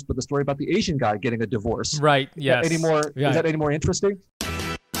divorce, but the story about the Asian guy getting a divorce. Right. Yes. Is that any more interesting?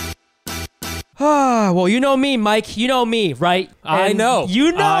 Well, you know me, Mike. You know me, right? I know. If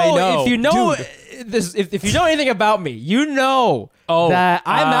you know this, if you know anything about me, that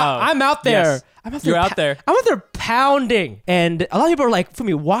I'm out there. Yes. You're out there. I'm out there pounding, and a lot of people are like,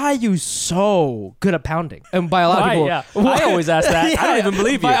 "Fumi, why are you so good at pounding?" And by a lot of people, I always ask that. I don't even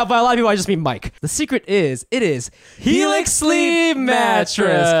believe you. By a lot of people, I just mean Mike. The secret is, it is Helix Sleep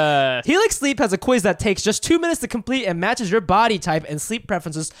Mattress. Helix Sleep has a quiz that takes just 2 minutes to complete and matches your body type and sleep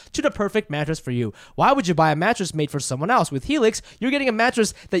preferences to the perfect mattress for you. Why would you buy a mattress made for someone else? With Helix, you're getting a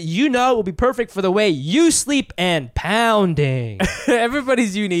mattress that you know will be perfect for the way you sleep and pounding.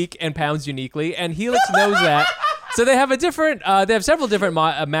 Everybody's unique and pounds uniquely, and Helix knows that. So they have they have several different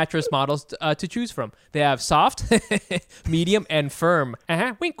mattress models to choose from. They have soft, medium, and firm.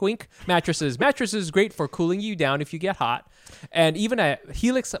 Wink, wink. Mattresses. Mattresses great for cooling you down if you get hot. And even a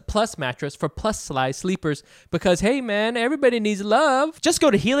Helix Plus mattress for plus size sleepers because, hey, man, everybody needs love. Just go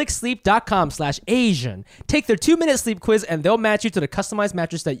to helixsleep.com/Asian. Take their 2-minute sleep quiz, and they'll match you to the customized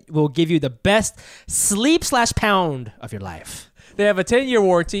mattress that will give you the best sleep/pound of your life. They have a 10-year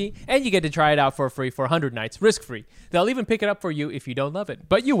warranty, and you get to try it out for free for 100 nights, risk-free. They'll even pick it up for you if you don't love it,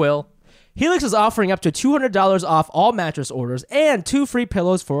 but you will. Helix is offering up to $200 off all mattress orders and 2 free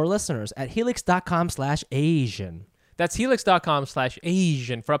pillows for our listeners at helix.com/Asian. That's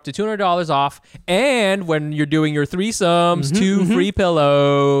helix.com/Asian for up to $200 off. And when you're doing your threesomes, 2 free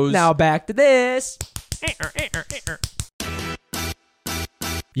pillows. Now back to this.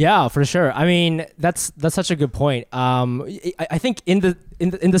 Yeah, for sure. I mean, that's such a good point. I think in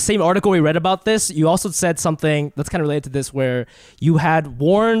the same article we read about this, you also said something that's kind of related to this, where you had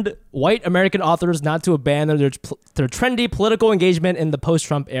warned white American authors not to abandon their trendy political engagement in the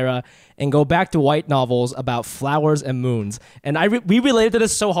post-Trump era and go back to white novels about flowers and moons. And we related to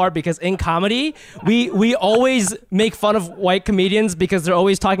this so hard because in comedy, we always make fun of white comedians because they're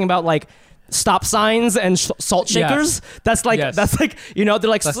always talking about like stop signs and salt shakers. That's like they're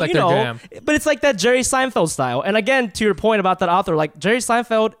like, that's like their jam. But it's like that Jerry Seinfeld style. And again, to your point about that author, like Jerry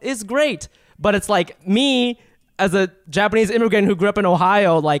Seinfeld is great, but it's like me as a Japanese immigrant who grew up in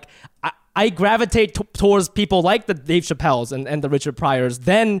Ohio, like I gravitate towards people like the Dave Chappelle's and the Richard Pryors.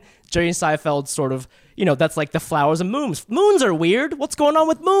 Then Jerry Seinfeld sort of, that's like the flowers and moons. Moons are weird. What's going on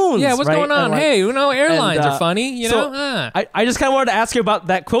with moons? Yeah, what's going on? Like, hey, airlines are funny. I just kind of wanted to ask you about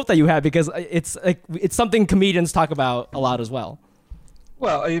that quote that you had, because it's something comedians talk about a lot as well.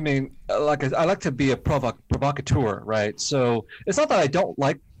 Well, I mean, I like to be a provocateur, right? So it's not that I don't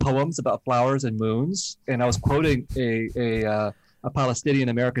like poems about flowers and moons. And I was quoting a Palestinian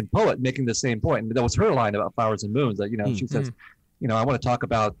American poet making the same point. And that was her line about flowers and moons. That she says, I want to talk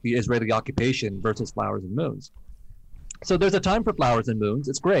about the Israeli occupation versus flowers and moons. So there's a time for flowers and moons.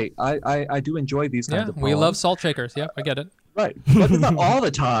 It's great. I do enjoy these kinds of poems. We love salt shakers. Yeah, I get it. Right. But it's not all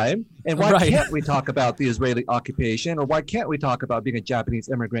the time. And why can't we talk about the Israeli occupation? Or why can't we talk about being a Japanese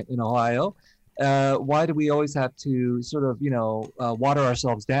immigrant in Ohio? Why do we always have to sort of, water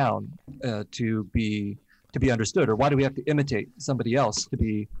ourselves down to be understood? Or why do we have to imitate somebody else to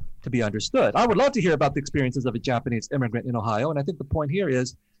be understood? I would love to hear about the experiences of a Japanese immigrant in Ohio. And I think the point here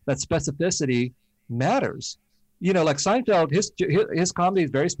is that specificity matters. Like Seinfeld, his comedy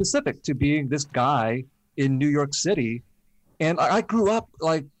is very specific to being this guy in New York City. And I grew up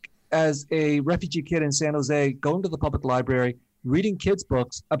like as a refugee kid in San Jose, going to the public library, reading kids'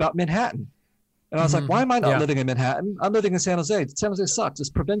 books about Manhattan. And I was like, why am I not living in Manhattan? I'm living in San Jose. San Jose sucks.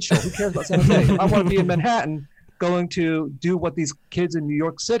 It's provincial. Who cares about San Jose? I want to be in Manhattan, going to do what these kids in New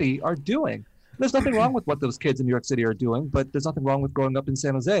York City are doing. There's nothing wrong with what those kids in New York City are doing, but there's nothing wrong with growing up in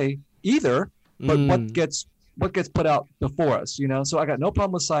San Jose either. But what gets put out before us, So I got no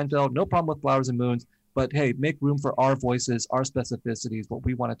problem with Seinfeld, no problem with Flowers and Moons. But hey, make room for our voices, our specificities, what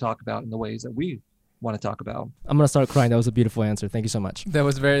we want to talk about in the ways that we want to talk about. I'm gonna start crying. That was a beautiful answer. Thank you so much. That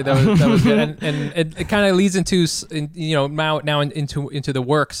was good, and it kind of leads into now into the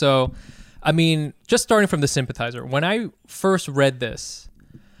work. So, I mean, just starting from The Sympathizer, when I first read this,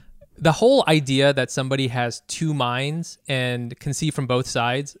 the whole idea that somebody has two minds and can see from both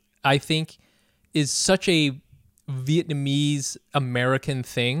sides, I think, is such a Vietnamese American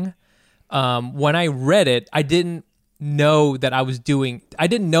thing. When I read it, I didn't know that I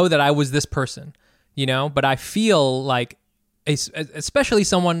didn't know that I was this person, but I feel like, especially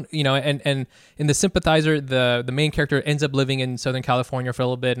someone, and in The Sympathizer, the main character ends up living in Southern California for a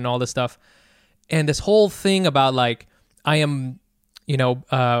little bit and all this stuff. And this whole thing about like, I am,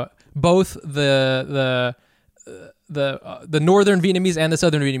 both the Northern Vietnamese and the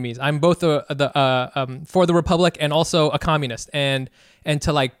Southern Vietnamese. I'm both for the Republic and also a communist, and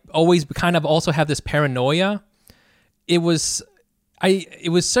to like always kind of also have this paranoia. It was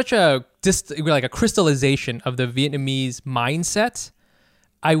such a like a crystallization of the Vietnamese mindset.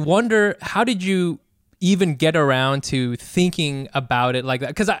 I wonder, how did you even get around to thinking about it like that?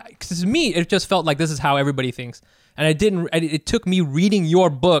 Because to me, it just felt like this is how everybody thinks, and it took me reading your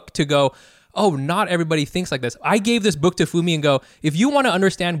book to go, oh, not everybody thinks like this. I gave this book to Fumi and go, if you want to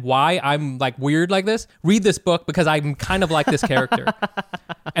understand why I'm like weird like this, read this book, because I'm kind of like this character.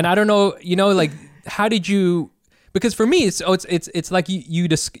 And I don't know, like, how did you? Because for me, it's like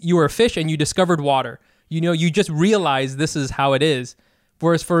you were a fish and you discovered water. You just realized this is how it is.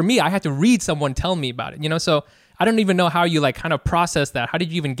 Whereas for me, I had to read someone tell me about it. So I don't even know how you like kind of process that. How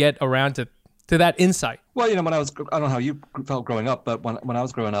did you even get around to that insight? Well, when I don't know how you felt growing up, but when I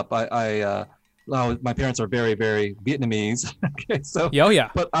was growing up, my parents are very, very Vietnamese. Okay, so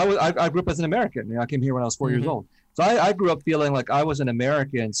but I grew up as an American. I came here when I was 4 years old. So I grew up feeling like I was an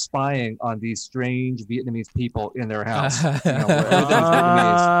American spying on these strange Vietnamese people in their house. Where everything's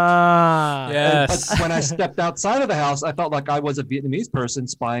Vietnamese. Yes. But when I stepped outside of the house, I felt like I was a Vietnamese person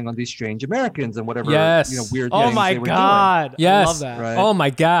spying on these strange Americans and whatever weird things they were doing. Oh my God. Yes. I love that. Right? Oh my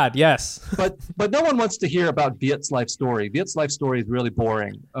God. Yes. But no one wants to hear about Viet's life story. Viet's life story is really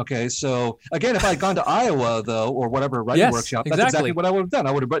boring. Okay, so again, if I had gone to Iowa though, or whatever writing workshop, that's exactly what I would have done.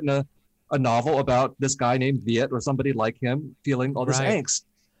 I would have written a novel about this guy named Viet or somebody like him feeling all this angst.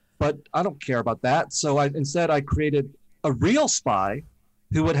 But I don't care about that. So instead I created a real spy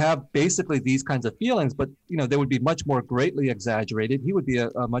who would have basically these kinds of feelings, but they would be much more greatly exaggerated. He would be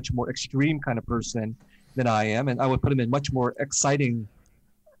a much more extreme kind of person than I am, and I would put him in much more exciting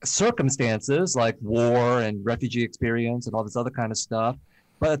circumstances like war and refugee experience and all this other kind of stuff.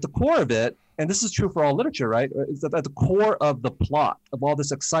 But at the core of it, and this is true for all literature, right? Is that at the core of the plot of all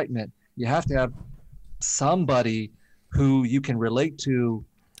this excitement, you have to have somebody who you can relate to,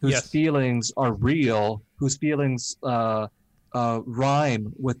 whose feelings are real, whose feelings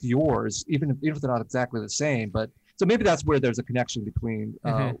rhyme with yours, even if they're not exactly the same. But so maybe that's where there's a connection between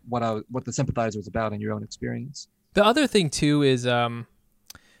what the sympathizer is about and your own experience. The other thing too is, the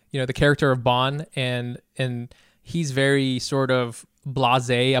character of Bon, and he's very sort of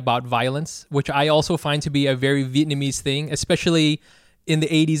blasé about violence, which I also find to be a very Vietnamese thing, especially in the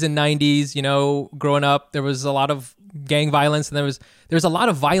 80s and 90s. Growing up, there was a lot of gang violence, and there's a lot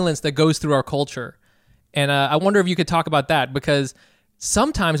of violence that goes through our culture. And I wonder if you could talk about that, because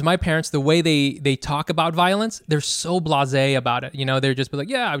sometimes my parents, the way they talk about violence, they're so blasé about it. They're just be like,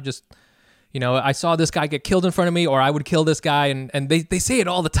 yeah, I saw this guy get killed in front of me, or I would kill this guy, and they say it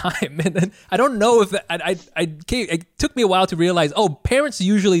all the time. And I don't know if it took me a while to realize, parents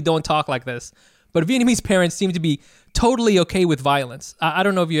usually don't talk like this, but Vietnamese parents seem to be totally okay with violence. I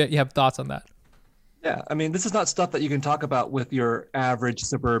don't know if you have thoughts on that. Yeah, I mean, this is not stuff that you can talk about with your average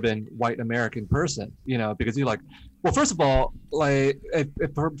suburban white American person, because you're like, well, first of all, like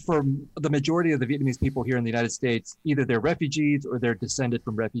if for the majority of the Vietnamese people here in the United States, either they're refugees or they're descended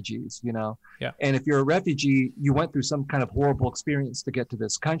from refugees, Yeah. And if you're a refugee, you went through some kind of horrible experience to get to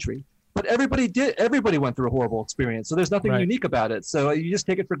this country. But everybody went through a horrible experience. So there's nothing unique about it. So you just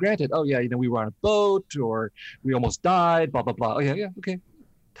take it for granted. Oh yeah, we were on a boat, or we almost died, blah, blah, blah. Oh yeah, okay.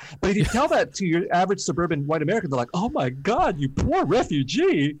 But if you tell that to your average suburban white American, they're like, "Oh my God, you poor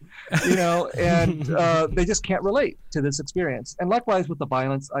refugee," and they just can't relate to this experience. And likewise with the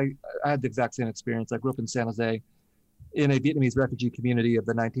violence, I had the exact same experience. I grew up in San Jose, in a Vietnamese refugee community of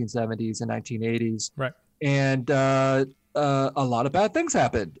the 1970s and 1980s, right? And a lot of bad things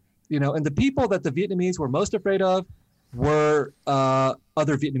happened, And the people that the Vietnamese were most afraid of were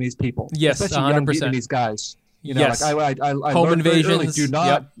other Vietnamese people, yes, especially 100%. young Vietnamese guys. Yes. Like I home learned very early, invasions. do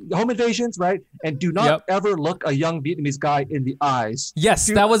not home invasions, right? And do not ever look a young Vietnamese guy in the eyes. Yes,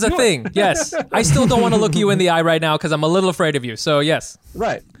 that was a thing. Yes, I still don't want to look you in the eye right now because I'm a little afraid of you. So yes,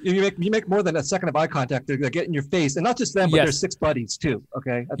 right. You make more than a second of eye contact. They're get in your face, and not just them, but their six buddies too.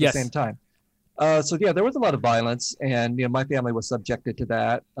 Okay, at the same time. So yeah, there was a lot of violence, and my family was subjected to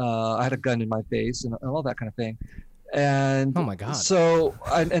that. I had a gun in my face and all that kind of thing. And oh my God. So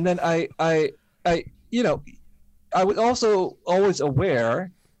and then I was also always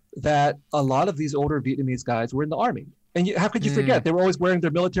aware that a lot of these older Vietnamese guys were in the army. And how could you forget? They were always wearing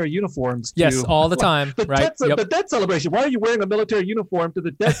their military uniforms. Yes, all the time, right? The death celebration. Why are you wearing a military uniform to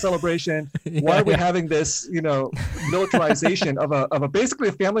the death celebration? Why are we having this, militarization of a basically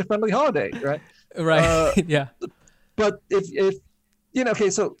a family-friendly holiday, right? Right, yeah. But if okay,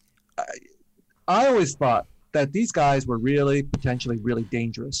 so I always thought that these guys were potentially really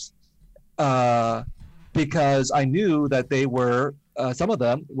dangerous. Because I knew that they were, some of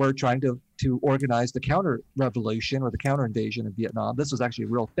them were trying to organize the counter revolution or the counter invasion of Vietnam. This was actually a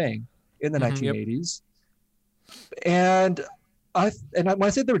real thing in the 1980s. And when I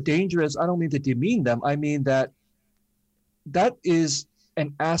say they were dangerous, I don't mean to demean them. I mean that is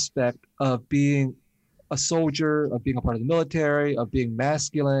an aspect of being a soldier, of being a part of the military, of being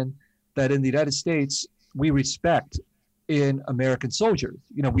masculine, that in the United States, we respect in American soldiers.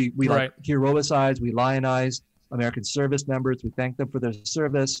 We like heroicize, we lionize American service members, we thank them for their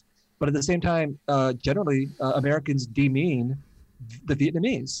service, but at the same time, generally Americans demean the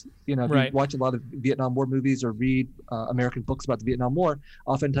Vietnamese. If you watch a lot of Vietnam War movies or read American books about the Vietnam War,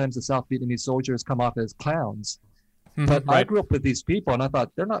 oftentimes the South Vietnamese soldiers come off as clowns. But I grew up with these people, and I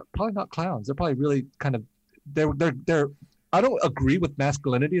thought they're probably not clowns. They're probably really kind of they're I don't agree with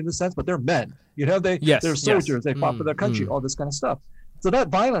masculinity in the sense, but they're men. They're soldiers. They fought for their country, all this kind of stuff. So that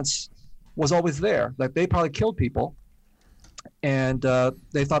violence was always there. Like they probably killed people, and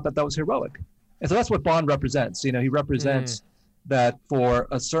they thought that was heroic. And so that's what Bon represents. He represents that for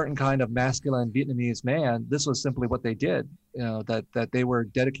a certain kind of masculine Vietnamese man, this was simply what they did. That they were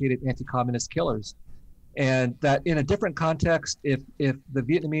dedicated anti-communist killers. And that in a different context, if the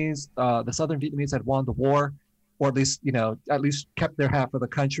Vietnamese, the Southern Vietnamese had won the war, or at least kept their half of the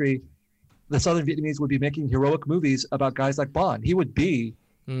country, the Southern Vietnamese would be making heroic movies about guys like Bon. He would be,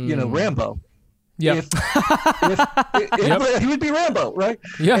 Rambo. Yeah. He would be Rambo, right?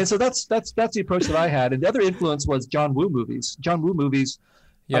 Yeah. And so that's the approach that I had. And the other influence was John Woo movies. John Woo movies.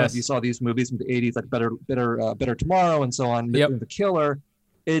 I don't know if you saw these movies from the 80s, like Better Tomorrow and so on. The Killer.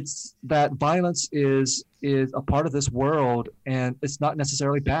 It's that violence is a part of this world, and it's not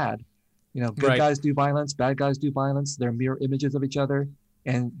necessarily bad. Good guys do violence, bad guys do violence. They're mirror images of each other,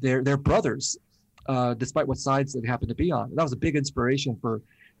 and they're brothers, despite what sides they happen to be on. And that was a big inspiration for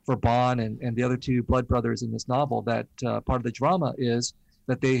Bon and the other two blood brothers in this novel. That part of the drama is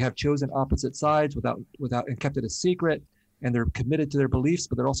that they have chosen opposite sides without and kept it a secret, and they're committed to their beliefs,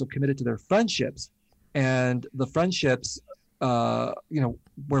 but they're also committed to their friendships. And the friendships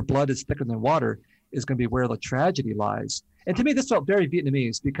where blood is thicker than water is going to be where the tragedy lies. And to me, this felt very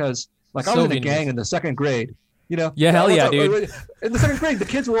Vietnamese because, like, I was in a gang in the second grade. Yeah, hell yeah, dude. In the second grade, the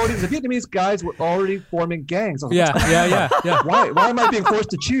Vietnamese guys were already forming gangs. Yeah. Why am I being forced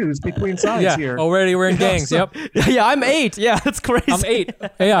to choose between sides here? Already we're in gangs. Yep. Yeah, I'm 8. Yeah, that's crazy. I'm 8.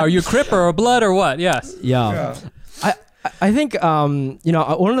 Yeah, are you Crip or Blood or what? Yes. Yeah. I think one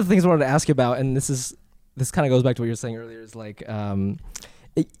of the things I wanted to ask you about, and this kind of goes back to what you were saying earlier, is like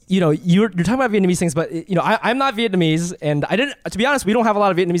you're talking about Vietnamese things, but I'm not Vietnamese, and to be honest, we don't have a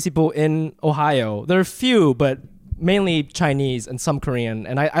lot of Vietnamese people in Ohio. There are a few, but mainly Chinese and some Korean.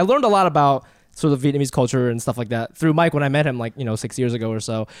 And I learned a lot about sort of Vietnamese culture and stuff like that through Mike when I met him 6 years ago or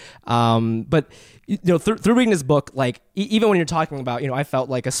so. But through reading this book, like even when you're talking about, I felt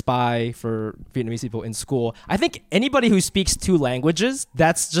like a spy for Vietnamese people in school. I think anybody who speaks 2 languages,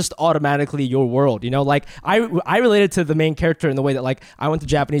 that's just automatically your world. Like I related to the main character in the way that like I went to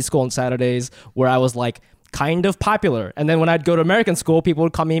Japanese school on Saturdays where I was like kind of popular, and then when I'd go to American school, people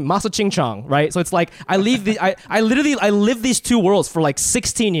would call me Masa Ching Chong, right? So it's like I lived these 2 worlds for like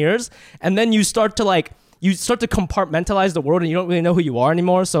 16 years, and then you start to compartmentalize the world, and you don't really know who you are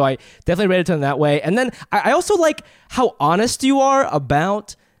anymore. So I definitely related to them that way. And then I also like how honest you are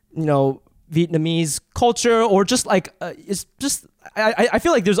about Vietnamese culture, or just like it's just I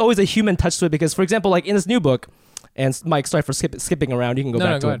feel like there's always a human touch to it, because for example, like in this new book. And Mike, sorry for skipping around. You can go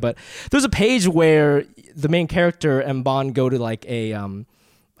back to it. But there's a page where the main character and Bond go to like a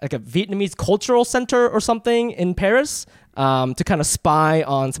Vietnamese cultural center or something in Paris to kind of spy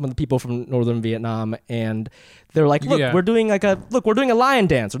on some of the people from northern Vietnam. And they're like, look, we're doing a lion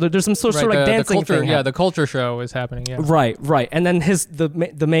dance, or there's some sort of like dancing thing. Yeah, the culture show is happening. Yeah. Right. And then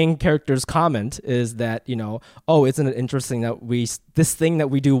the main character's comment is that isn't it interesting that this thing that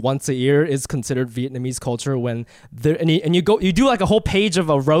we do once a year is considered Vietnamese culture, when you do like a whole page of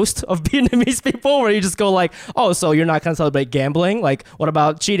a roast of Vietnamese people where you just go like, oh, so you're not gonna celebrate gambling? Like, what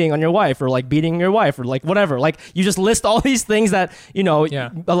about cheating on your wife, or like beating your wife, or like whatever? Like, you just list all these things that a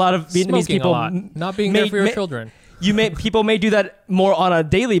lot of Vietnamese Smoking people not being there for your children. People may do that more on a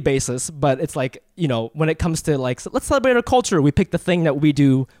daily basis, but it's like, when it comes to like, let's celebrate our culture, we pick the thing that we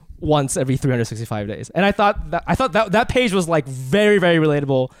do once every 365 days. And I thought that page was like very, very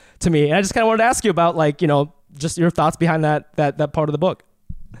relatable to me. And I just kind of wanted to ask you about like, just your thoughts behind that part of the book.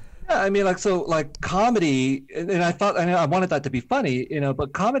 Yeah, I mean, like comedy, and I wanted that to be funny,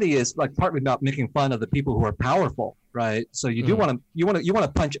 but comedy is like partly about making fun of the people who are powerful, right? So you do want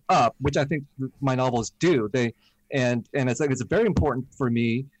to punch up, which I think my novels do. And it's like, it's very important for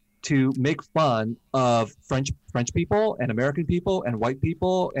me to make fun of French people and American people and white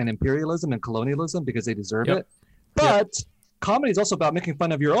people and imperialism and colonialism, because they deserve it. But comedy is also about making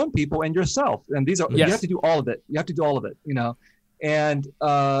fun of your own people and yourself. And you have to do all of it. And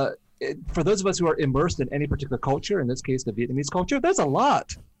for those of us who are immersed in any particular culture, in this case, the Vietnamese culture, there's a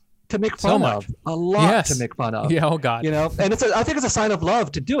lot to make fun of. A lot to make fun of. Yeah, oh God. And I think it's a sign of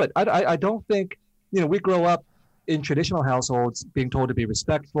love to do it. I don't think, we grow up in traditional households being told to be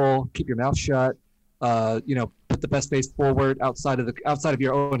respectful, keep your mouth shut, put the best face forward outside of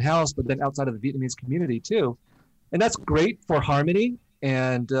your own house, but then outside of the Vietnamese community too. And that's great for harmony.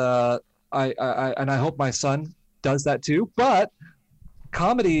 And I hope my son does that too. But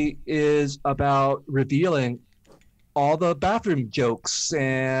comedy is about revealing all the bathroom jokes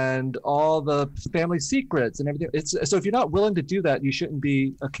and all the family secrets and everything. So if you're not willing to do that, you shouldn't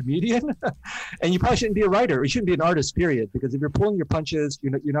be a comedian, and you probably shouldn't be a writer. You shouldn't be an artist, period. Because if you're pulling your punches,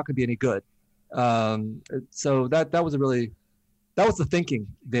 you're not going to be any good. So that was the thinking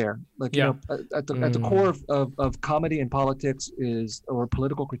there. Like, at the core of comedy and politics or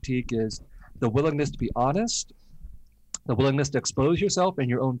political critique is the willingness to be honest, the willingness to expose yourself and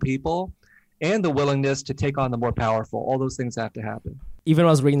your own people, and the willingness to take on the more powerful. All those things have to happen. Even when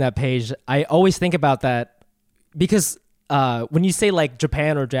I was reading that page, I always think about that because when you say like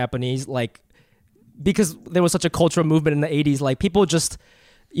Japan or Japanese, like, because there was such a cultural movement in the 80s, like people just,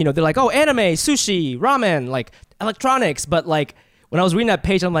 they're like, oh, anime, sushi, ramen, like electronics. But like, when I was reading that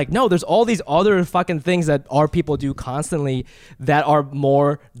page, I'm like, no, there's all these other fucking things that our people do constantly that are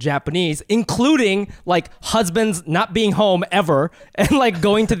more Japanese, including like husbands not being home ever and like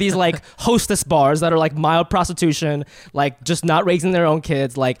going to these like hostess bars that are like mild prostitution, like just not raising their own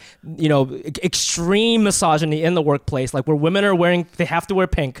kids, like, extreme misogyny in the workplace, like where women they have to wear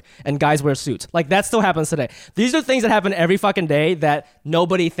pink and guys wear suits. Like that still happens today. These are things that happen every fucking day that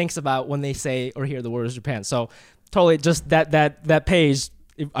nobody thinks about when they say or hear the words Japan. So totally, just that page,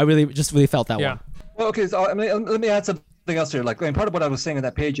 I really felt that one. Well, okay, so let me add something else here. Like, part of what I was saying in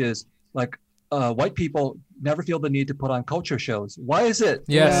that page is like, white people never feel the need to put on culture shows. Why is it?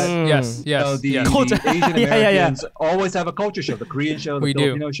 Yes. The Asian Americans always have a culture show. The Korean show, the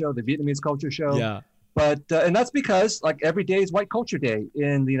Filipino show, the Vietnamese culture show. Yeah. But and that's because like every day is White Culture Day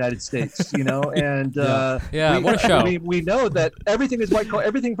in the United States, you know. And what a show. We know that everything is white culture.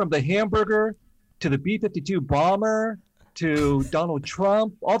 Everything from the hamburger to the B-52 bomber to Donald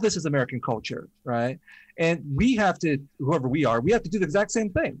Trump. All this is American culture, right? And we have to, whoever we are, we have to do the exact same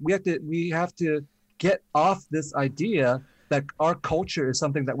thing. We have to get off this idea that our culture is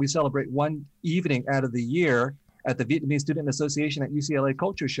something that we celebrate one evening out of the year at the Vietnamese Student Association at UCLA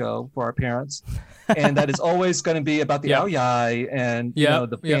Culture Show for our parents, and that is always going to be about the ao yai and you know,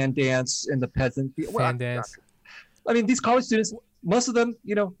 the fan dance and the peasant fan dance. I mean, these college students, most of them,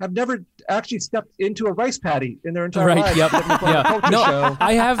 you know, have never actually stepped into a rice paddy in their entire lives. No,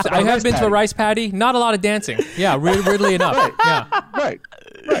 I have been to a rice paddy. Not a lot of dancing. Yeah, weirdly enough. Right.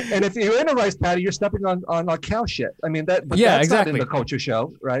 And if you're in a rice paddy, you're stepping on cow shit. I mean that's not in the culture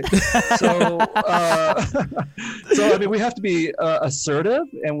show, right? So, so I mean, we have to be assertive,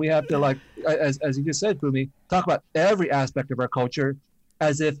 and we have to, like, as you just said, Fumi, talk about every aspect of our culture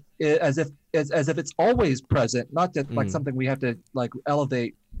as if it's always present, not just like something we have to like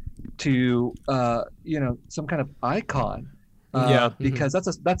elevate to you know, some kind of icon. Because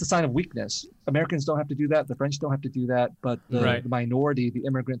that's a sign of weakness. Americans don't have to do that. The French don't have to do that. But the minority, the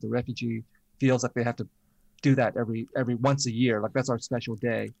immigrant, the refugee, feels like they have to do that every once a year. Like that's our special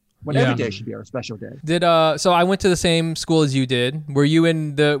day. When every day should be our special day. So I went to the same school as you did. Were you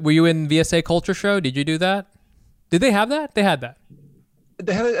in VSA Culture Show? Did you do that? Did they have that? They had that.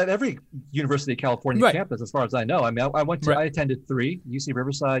 They have it at every University of California campus, as far as I know. I mean, I attended 3: UC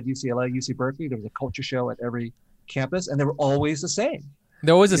Riverside, UCLA, UC Berkeley. There was a culture show at every campus, and they were always the same.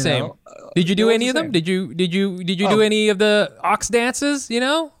 They're always the same. Did you do any of them? Did you do any of the ox dances? You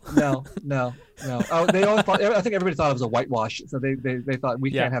know? No. They all thought. I think everybody thought it was a whitewash. So they thought we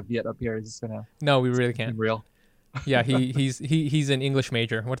can't have Viet up here. It's just gonna. No, we really can't. Real. Yeah, he's an English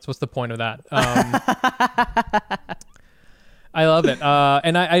major. What's the point of that? I love it,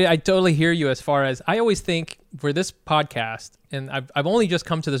 and I totally hear you. As far as I always think for this podcast, and I've only just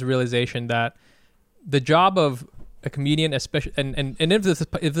come to this realization that the job of a comedian, especially, and if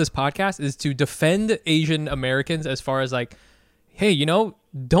this podcast is to defend Asian Americans, as far as like, hey, you know,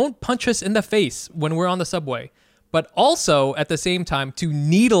 don't punch us in the face when we're on the subway, but also at the same time to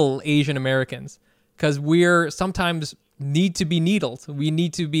needle Asian Americans, because we're sometimes need to be needled. We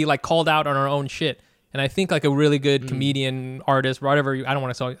need to be like called out on our own shit. And I think like a really good comedian, artist, whatever. I don't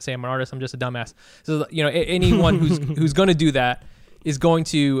want to say I'm an artist. I'm just a dumbass. So, you know, anyone who's going to do that is going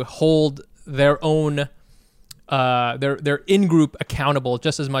to hold their own their in-group accountable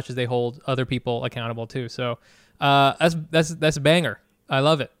just as much as they hold other people accountable too. So that's a banger. I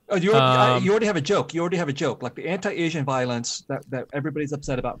love it. Oh, you already have a joke. Like the anti-Asian violence that everybody's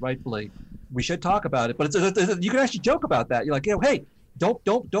upset about, rightfully. We should talk about it, but you can actually joke about that. You're like, you know, hey, don't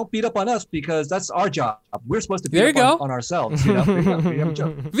beat up on us, because that's our job. We're supposed to beat up on ourselves. You know? we have a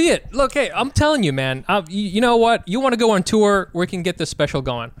joke. Viet, look, hey, I'm telling you, man. You know what? You want to go on tour? We can get this special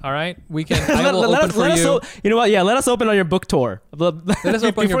going. All right, we can. I will open for you. You know what? Yeah, let us open on your book tour. Let us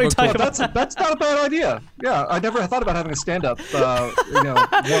open your book tour. That's not a bad idea. Yeah, I never thought about having a stand-up. You know,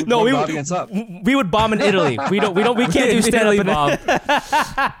 warm audience up. We would bomb in Italy. We can't do stand-up bomb.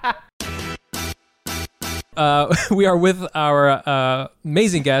 We are with our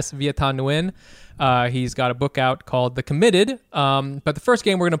amazing guest, Viet Nguyen. He's got a book out called The Committed. But the first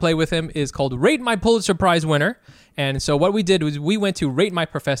game we're going to play with him is called Rate My Pulitzer Prize Winner. And so what we did was we went to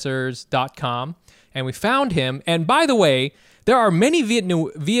ratemyprofessors.com and we found him. And by the way, there are many Viet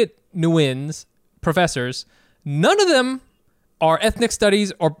Nguyen's professors. None of them are ethnic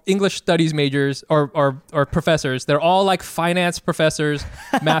studies or English studies majors or professors. They're all like finance professors,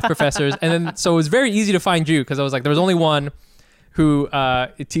 math professors. And then, so it was very easy to find you, because I was like, there was only one who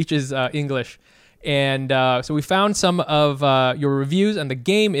teaches English. And so we found some of your reviews, and the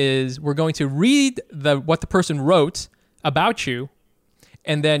game is we're going to read what the person wrote about you,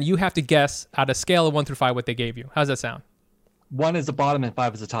 and then you have to guess at a scale of 1 through 5 what they gave you. How's that sound? 1 is the bottom and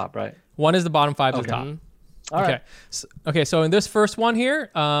 5 is the top, right? 1 is the bottom, 5 is the top. Okay. So in this first one here,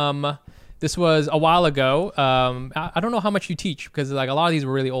 this was a while ago. I don't know how much you teach, because like a lot of these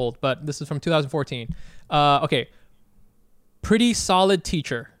were really old, but this is from 2014. Okay. Pretty solid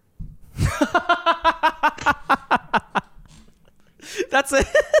teacher. That's it.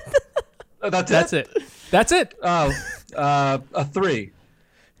 That's it. Oh, a 3.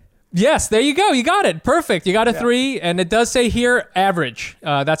 Yes, there you go. You got it. Perfect. You got a 3, and it does say here average.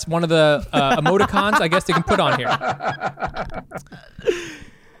 That's one of the emoticons I guess they can put on here.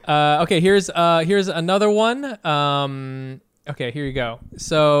 Okay, here's another one. Okay, here you go.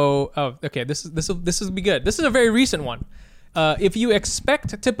 So, okay, this will be good. This is a very recent one. If you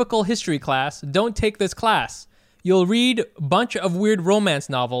expect a typical history class, don't take this class. You'll read a bunch of weird romance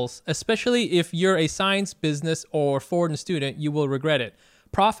novels, especially if you're a science, business, or foreign student. You will regret it.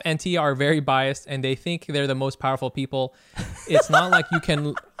 Prof and T are very biased, and they think they're the most powerful people. It's not like you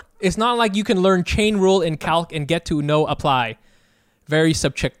can. It's not like you can learn chain rule in calc and get to no apply. Very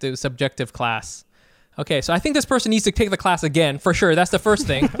subjective class. Okay, so I think this person needs to take the class again for sure. That's the first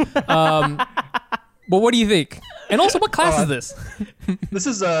thing. But what do you think? And also, what class is this? This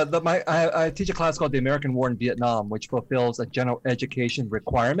is I teach a class called the American War in Vietnam, which fulfills a general education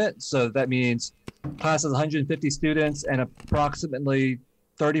requirement. So that means class is 150 students, and approximately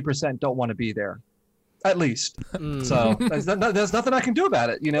 30% don't want to be there, at least. So there's nothing I can do about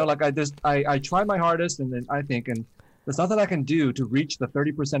it. You know, like I try my hardest, and then and there's nothing I can do to reach the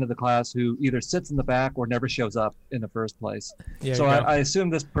 30% of the class who either sits in the back or never shows up in the first place. So I assume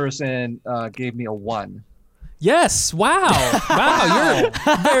this person gave me a 1. Yes. Wow. You're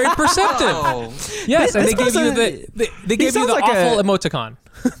very perceptive. Yes, and they gave you the like awful emoticon.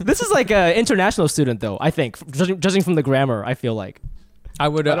 This is like an international student, though. I think, judging from the grammar, I feel like. I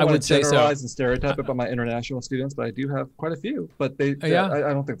would say so. Generalize and stereotype about my international students, but I do have quite a few. But I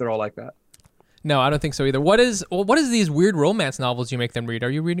don't think they're all like that. No, I don't think so either. What is these weird romance novels you make them read?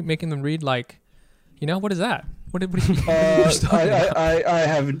 Are you making them read like, what is that? What I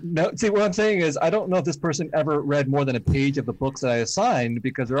have no. See, what I'm saying is I don't know if this person ever read more than a page of the books that I assigned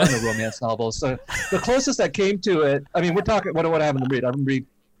because there are no romance novels. So the closest that came to it, I mean, we're talking. What do I have them read? I have them read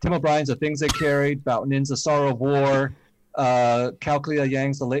Tim O'Brien's The Things They Carried, Bouton's The Sorrow of War, Calclia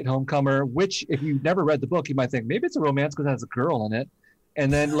Yang's The Late Homecomer. Which, if you never read the book, you might think maybe it's a romance because it has a girl in it.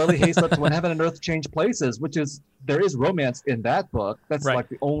 And then Lily Hayslip's When Heaven and Earth Change Places, there is romance in that book. That's like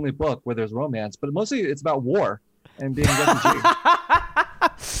the only book where there's romance, but mostly it's about war and being a refugee.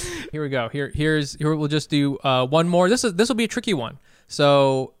 Here we go. Here we'll just do one more. This will be a tricky one.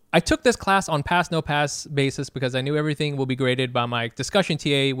 So I took this class on pass no pass basis because I knew everything will be graded by my discussion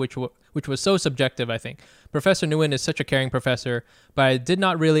TA, which was so subjective. I think Professor Nguyen is such a caring professor, but I did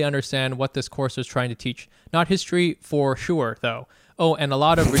not really understand what this course was trying to teach. Not history for sure, though. Oh, and a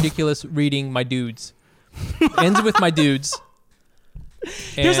lot of ridiculous reading, my dudes. Ends with my dudes.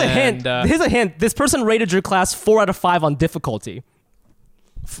 Here's a hint. This person rated your class 4 out of 5 on difficulty.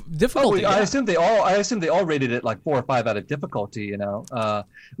 Difficulty. I assume they all rated it like 4 or 5 out of difficulty. So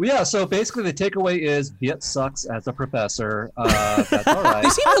basically the takeaway is Viet sucks as a professor. That's all right. They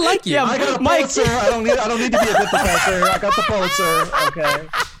seem to like you. I got a Pulitzer. I don't need to be a good professor. I got the Pulitzer. Okay.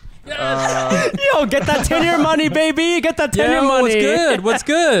 Yo, get that tenure money, baby. Get that tenure money. What's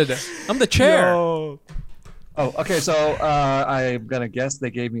good? I'm the chair. Yo. Oh, okay. So I'm gonna guess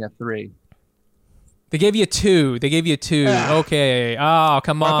they gave me a 3. They gave you a 2. Yeah. Okay. Oh,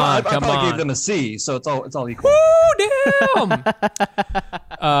 come on. I probably gave them a C. So it's all equal. Woo,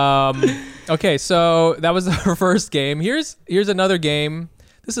 damn. Okay. So that was our first game. Here's another game.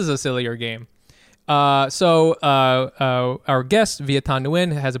 This is a sillier game. So our guest, Viet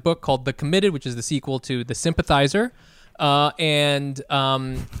Nguyen, has a book called The Committed, which is the sequel to The Sympathizer. So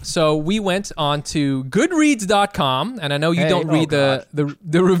we went on to Goodreads.com, and I know you don't read the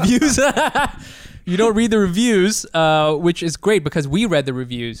reviews. You don't read the reviews, which is great because we read the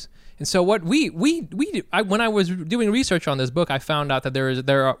reviews. And so what when I was doing research on this book, I found out that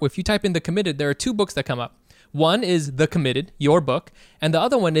there are if you type in The Committed, there are 2 books that come up. One is The Committed, your book, and the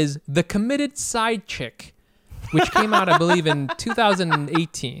other one is The Committed Side Chick, which came out, I believe, in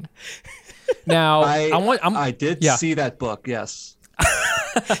 2018. Now, I did see that book. Yes,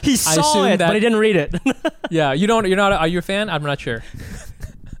 he saw it, but he didn't read it. Yeah, you're not. Are you a fan? I'm not sure.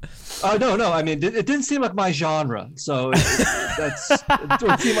 No. I mean, it didn't seem like my genre, so it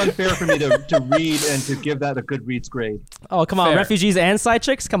would seem unfair for me to read and to give that a Goodreads grade. Oh, come on, Fair. Refugees and Side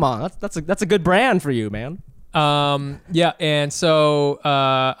Chicks. Come on, that's a good brand for you, man. And so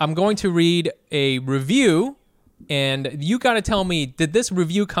I'm going to read a review, and you got to tell me, did this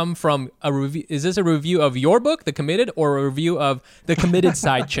review come from a review? Is this a review of your book, The Committed, or a review of The Committed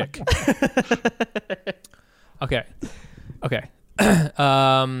Side Chick? Okay.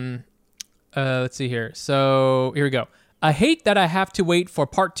 Let's see here. So here we go. I hate that I have to wait for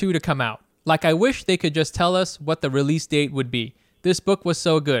part 2 to come out. Like, I wish they could just tell us what the release date would be. This book was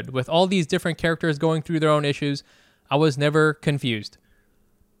so good. With all these different characters going through their own issues, I was never confused.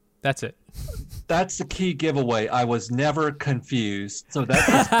 That's it. That's the key giveaway. I was never confused. So that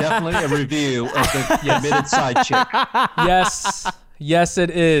is definitely a review of The Committed Side Chick. Yes, it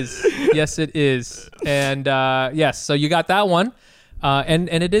is. And yes, so you got that one. And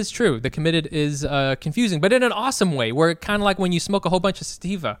it is true. The committed is confusing, but in an awesome way, where kind of like when you smoke a whole bunch of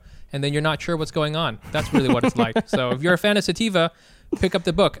sativa and then you're not sure what's going on. That's really what it's like. So if you're a fan of sativa, pick up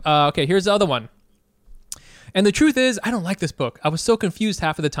the book. Okay, here's the other one. And the truth is, I don't like this book. I was so confused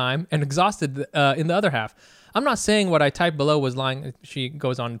half of the time and exhausted in the other half. I'm not saying what I typed below was lying. She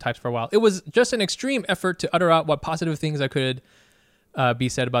goes on and types for a while. It was just an extreme effort to utter out what positive things I could be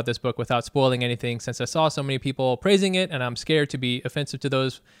said about this book without spoiling anything, since I saw so many people praising it, and I'm scared to be offensive to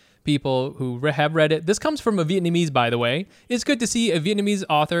those people who have read it. This comes from a Vietnamese, by the way. It's good to see a Vietnamese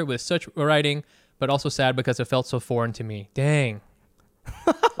author with such writing, but also sad because it felt so foreign to me. Dang.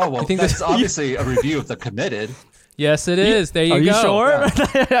 Oh, well, that's obviously a review of The Committed. Yes, it is. There you go. Are you sure?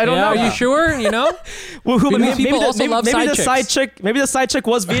 Yeah. I don't know. Are you sure? You know? Well, maybe the side chick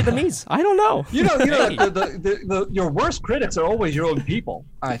was Vietnamese. I don't know. Your worst critics are always your own people,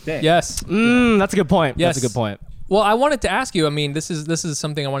 I think. Yes. That's a good point. Yes. That's a good point. Well, I wanted to ask you, I mean, this is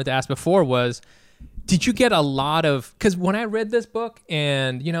something I wanted to ask before was, did you get a lot of, because when I read this book,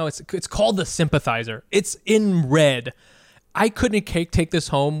 and, you know, it's called The Sympathizer. It's in red. I couldn't take this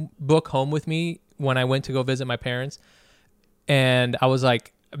book home with me when I went to go visit my parents. And I was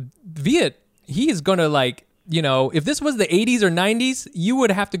like, Viet, he is going to, like, you know, if this was the 80s or 90s, you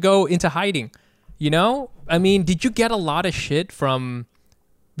would have to go into hiding, you know? I mean, did you get a lot of shit from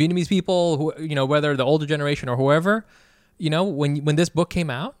Vietnamese people, who, you know, whether the older generation or whoever, you know, when this book came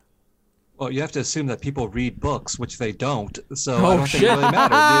out? Well, you have to assume that people read books, which they don't. So I don't think it really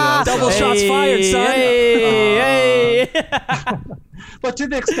matters. Double shots fired, son. But to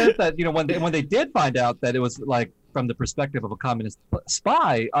the extent that, you know, when they did find out that it was like from the perspective of a communist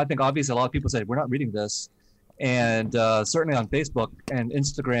spy, I think obviously a lot of people said, we're not reading this. And certainly on Facebook and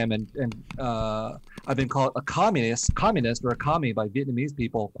Instagram, and I've been called a communist or a commie by Vietnamese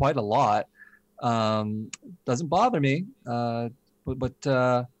people quite a lot. Doesn't bother me, but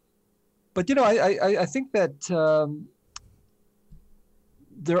you know, I think that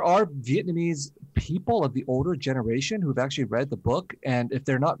there are Vietnamese people of the older generation who've actually read the book, and if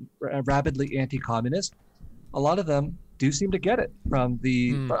they're not rabidly anti-communist, a lot of them do seem to get it from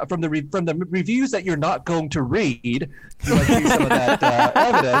the reviews that you're not going to read. You might see some of that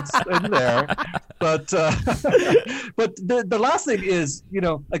evidence in there, but the last thing is, you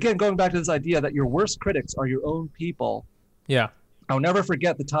know, again, going back to this idea that your worst critics are your own people. Yeah, I'll never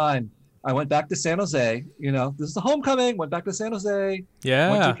forget the time I went back to San Jose. You know, this is the homecoming. Went back to San Jose. Yeah.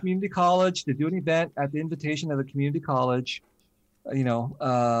 Went to a community college to do an event at the invitation of the community college. You know,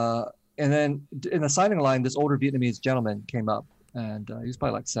 and then in the signing line, this older Vietnamese gentleman came up, and he was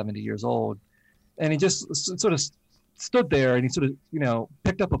probably like 70 years old, and he just sort of stood there, and he sort of, you know,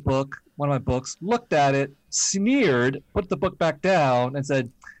 picked up a book, one of my books, looked at it, sneered, put the book back down, and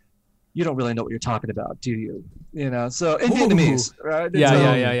said, "You don't really know what you're talking about, do you?" You know, so in Vietnamese, right?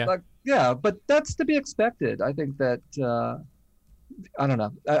 Yeah. Like, yeah, but that's to be expected. I think that I don't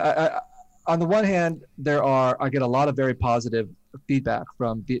know. I on the one hand, I get a lot of very positive feedback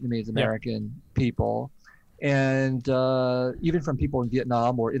from Vietnamese American people, and even from people in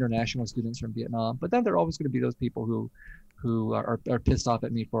Vietnam or international students from Vietnam. But then there are always going to be those people who are pissed off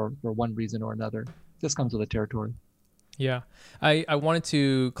at me for one reason or another. This comes with the territory. Yeah, I wanted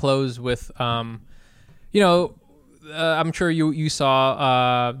to close with, you know, I'm sure you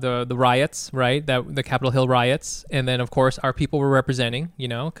saw the riots, right? That the Capitol Hill riots, and then of course our people were representing, you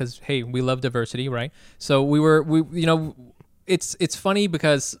know, because hey, we love diversity, right? So we you know, it's funny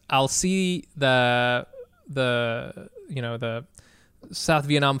because I'll see the you know, the South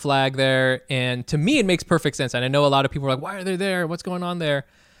Vietnam flag there, and to me it makes perfect sense. And I know a lot of people are like, why are they there? What's going on there?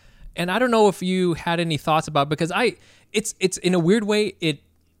 And I don't know if you had any thoughts about, because it's in a weird way it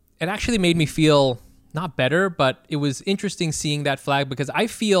actually made me feel not better, but it was interesting seeing that flag, because I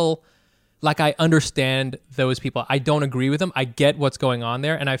feel like I understand those people. I don't agree with them. I get what's going on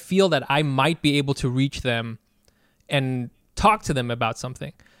there, and I feel that I might be able to reach them and talk to them about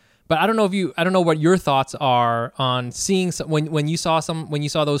something. But I don't know what your thoughts are on seeing when you saw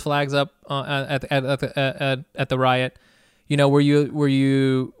those flags up at the riot. You know, were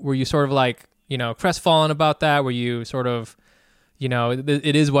you sort of like, you know, crestfallen about that? Were you sort of, you know,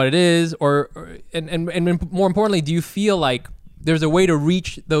 it is what it is, and more importantly, do you feel like there's a way to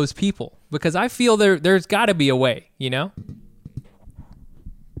reach those people? Because I feel there's got to be a way, you know.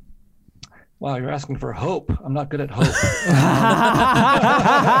 Wow, you're asking for hope. I'm not good at hope.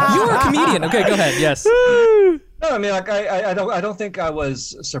 You're a comedian. Okay, go ahead. Yes. No, I mean, like I don't think I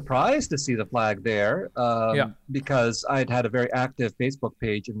was surprised to see the flag there, because I had a very active Facebook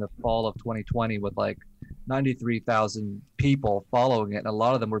page in the fall of 2020 with like 93,000 people following it, and a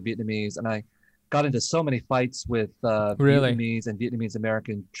lot of them were Vietnamese. And got into so many fights with Vietnamese and Vietnamese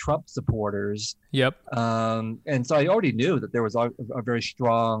American Trump supporters. Yep. And so I already knew that there was a very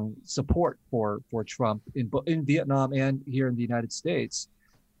strong support for Trump in Vietnam and here in the United States.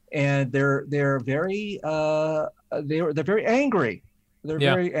 And they're very very angry. They're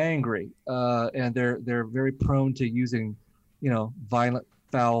very angry, and they're very prone to using, violent,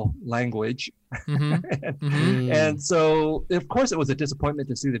 foul language. And so, of course, it was a disappointment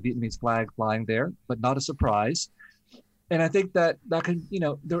to see the Vietnamese flag flying there, but not a surprise. And I think that can,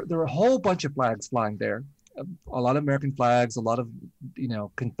 there are a whole bunch of flags flying there, a lot of American flags, a lot of,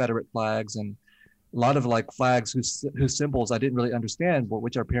 Confederate flags, and a lot of like flags whose symbols I didn't really understand, but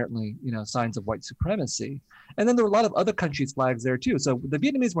which are apparently, signs of white supremacy. And then there were a lot of other countries' flags there too. So the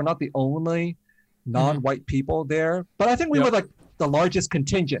Vietnamese were not the only non-white people there, but I think we were like the largest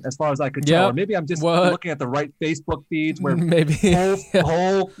contingent as far as I could tell. Or maybe I'm just looking at the right Facebook feeds where maybe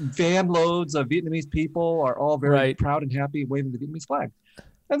whole van loads of Vietnamese people are all very proud and happy waving the Vietnamese flag.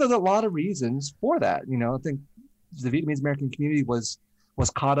 And there's a lot of reasons for that. I think the Vietnamese American community was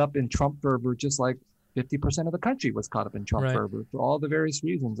caught up in Trump fervor, just like 50% of the country was caught up in Trump fervor for all the various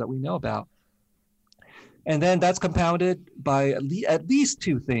reasons that we know about. And then that's compounded by at least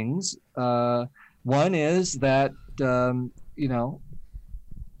two things. One is that,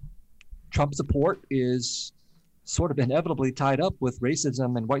 Trump support is sort of inevitably tied up with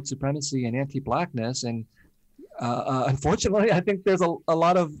racism and white supremacy and anti-blackness. And unfortunately, I think there's a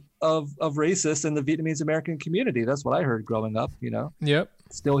lot of racists in the Vietnamese American community. That's what I heard growing up, Yep.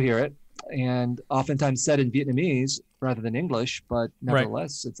 Still hear it. And oftentimes said in Vietnamese rather than English, but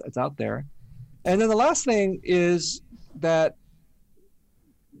nevertheless, it's out there. And then the last thing is that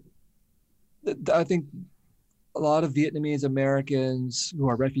I think a lot of Vietnamese Americans who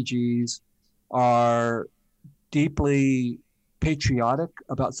are refugees are deeply patriotic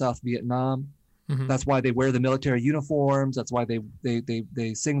about South Vietnam. That's why they wear the military uniforms. That's why they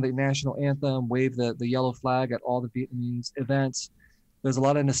sing the national anthem, wave the yellow flag at all the Vietnamese events. There's a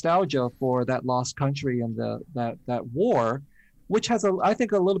lot of nostalgia for that lost country and that war, which has I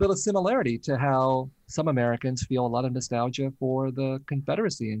think a little bit of similarity to how some Americans feel a lot of nostalgia for the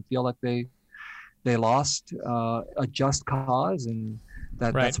Confederacy and feel like they lost a just cause, and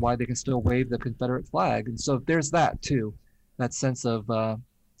that's why they can still wave the Confederate flag. And so there's that too, that sense of that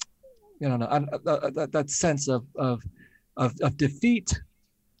sense of defeat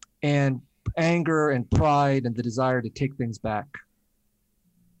and anger and pride and the desire to take things back.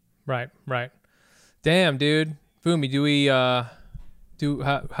 Right. Damn, dude. Fumi, do we what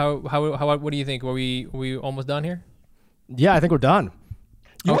do you think? Were we almost done here? Yeah, I think we're done.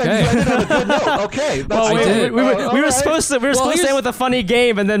 Okay. You ended on a good note. Okay. We were supposed to end with a funny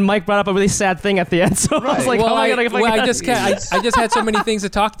game, and then Mike brought up a really sad thing at the end. So I was like, I just had so many things to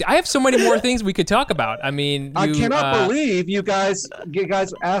talk to. I have so many more things we could talk about. I mean, I cannot believe you guys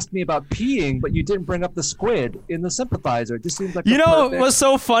asked me about peeing, but you didn't bring up the squid in the sympathizer. It just seems like it was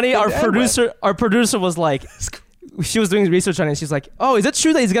so funny. Our producer was like, she was doing research on it, and she's like, "Oh, is it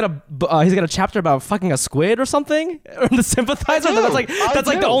true that he's got a chapter about fucking a squid or something?" Or the sympathizer. That's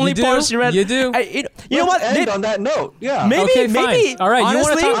like the only part she read. You do. You know what? End on that note. Yeah. Maybe. All right.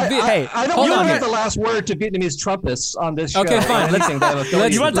 Honestly, you want to talk? I don't want to give the last word to Vietnamese Trumpists on this show. Okay, fine.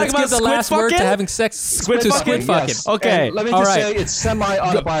 You want to talk about the last word to having sex? Squid fucking. Yes. Okay. And let me just say it's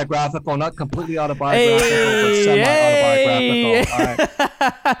semi-autobiographical, not completely autobiographical, but semi-autobiographical. All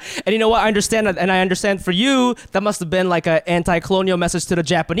right. And you know what? I understand that, and I understand for you that must have been like an anti-colonial message to the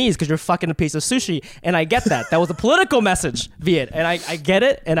Japanese because you're fucking a piece of sushi, and I get that. That was a political message, Viet, and I get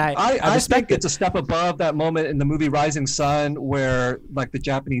it, and I respect think it's a step above that moment in the movie Rising Sun where like the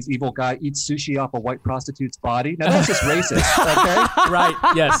Japanese evil guy eats sushi off a white prostitute's body. Now that's just racist, okay? Right.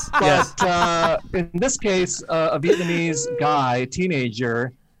 Yes. But in this case, a Vietnamese guy, a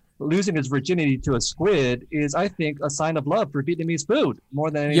teenager, losing his virginity to a squid is, I think, a sign of love for Vietnamese food more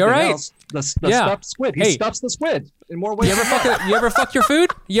than anything else. The stuffed squid. He stuffs the squid in more ways. You ever fuck your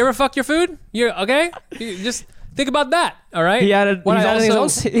food? You're okay? You just think about that. All right. He's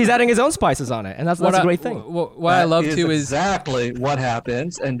adding his own spices on it, and that's a great thing. What I love too is exactly what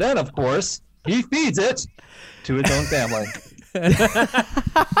happens, and then of course he feeds it to his own family.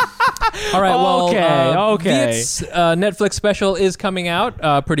 All right. Well, okay. Viet's Netflix special is coming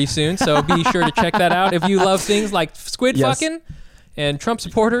out pretty soon, so be sure to check that out if you love things like squid fucking and Trump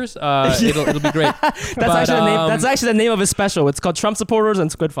supporters. It'll be great. That's actually the name of his special. It's called Trump Supporters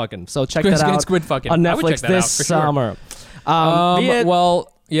and Squid Fucking. So check that out Squid fucking. on Netflix this summer.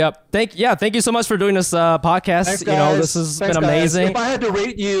 Well, Yep. Thank you so much for doing this podcast. Thanks, This has been amazing. If I had to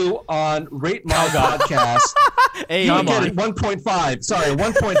rate you on Rate My Podcast, you would get it 1.5. Sorry,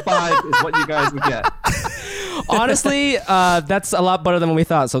 1.5 is what you guys would get. Honestly, that's a lot better than what we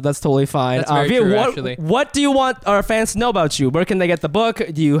thought, so that's totally fine. That's very true, actually. What do you want our fans to know about you? Where can they get the book?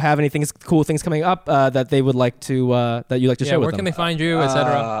 Do you have anything cool things coming up that they would like to that you'd like to share with them? Where can they find you,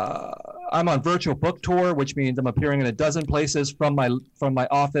 etc.? I'm on virtual book tour, which means I'm appearing in a dozen places from my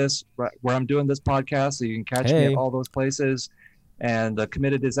office where I'm doing this podcast. So you can catch me at all those places. And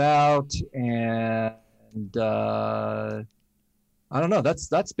Committed is out, and I don't know.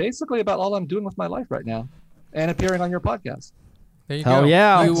 That's basically about all I'm doing with my life right now, and appearing on your podcast. There you go.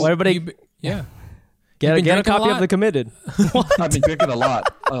 Yeah, everybody. Get a copy of The Committed. I've been drinking a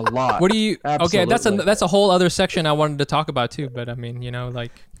lot. What do you? Absolutely. Okay, that's a whole other section I wanted to talk about too. But I mean,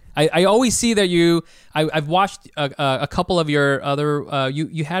 I always see that you. I've watched a couple of your other.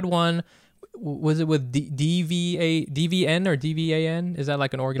 You had one. Was it with DVN or DVAN? Is that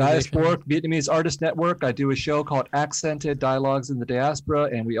like an organization? Diasporic Vietnamese Artist Network. I do a show called Accented Dialogues in the Diaspora,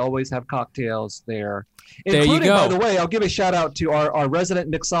 and we always have cocktails there. Including, by the way, I'll give a shout out to our resident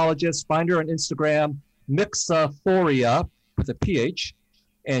mixologist. Find her on Instagram, Mixaphoria with a PH.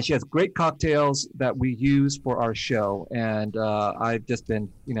 And she has great cocktails that we use for our show. And I've just been,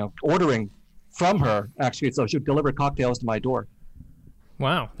 ordering from her, actually. So she'll deliver cocktails to my door.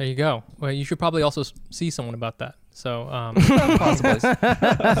 Wow, there you go. Well, you should probably also see someone about that. So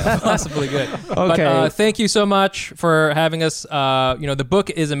possibly good. Okay. But thank you so much for having us. The book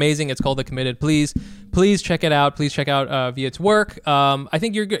is amazing. It's called The Committed. Please check it out. Please check out Viet's work. I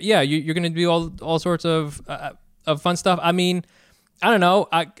think you're good. Yeah, you're going to do all sorts of fun stuff. I mean, I don't know.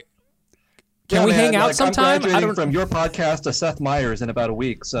 Can we hang out sometime? I'm graduating from your podcast to Seth Meyers in about a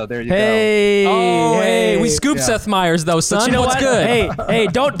week, so there you go. Hey, we scooped Seth Meyers though, son. But you know What's good? Hey,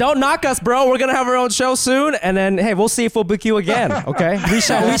 don't knock us, bro. We're gonna have our own show soon, and then we'll see if we'll book you again. Okay, we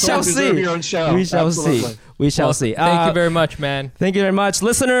shall see. Your own show. We shall Absolutely. see. We shall see. Thank you very much, man. Thank you very much,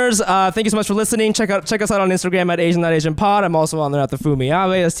 listeners. Thank you so much for listening. Check us out on Instagram at Asian.AsianPod. I'm also on there at the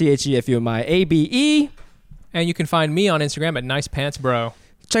Fumiabe. That's TheFumiABE. And you can find me on Instagram at Nice Pants Bro.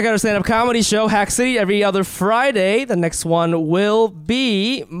 Check out our stand-up comedy show, Hack City, every other Friday. The next one will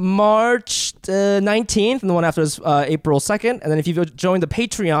be March 19th, and the one after is April 2nd. And then if you've joined the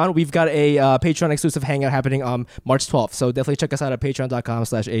Patreon, we've got a Patreon-exclusive hangout happening on March 12th. So definitely check us out at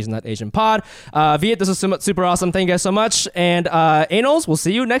patreon.com/Asian.AsianPod. Viet, this was super awesome. Thank you guys so much. And Anals, we'll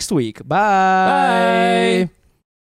see you next week. Bye. Bye.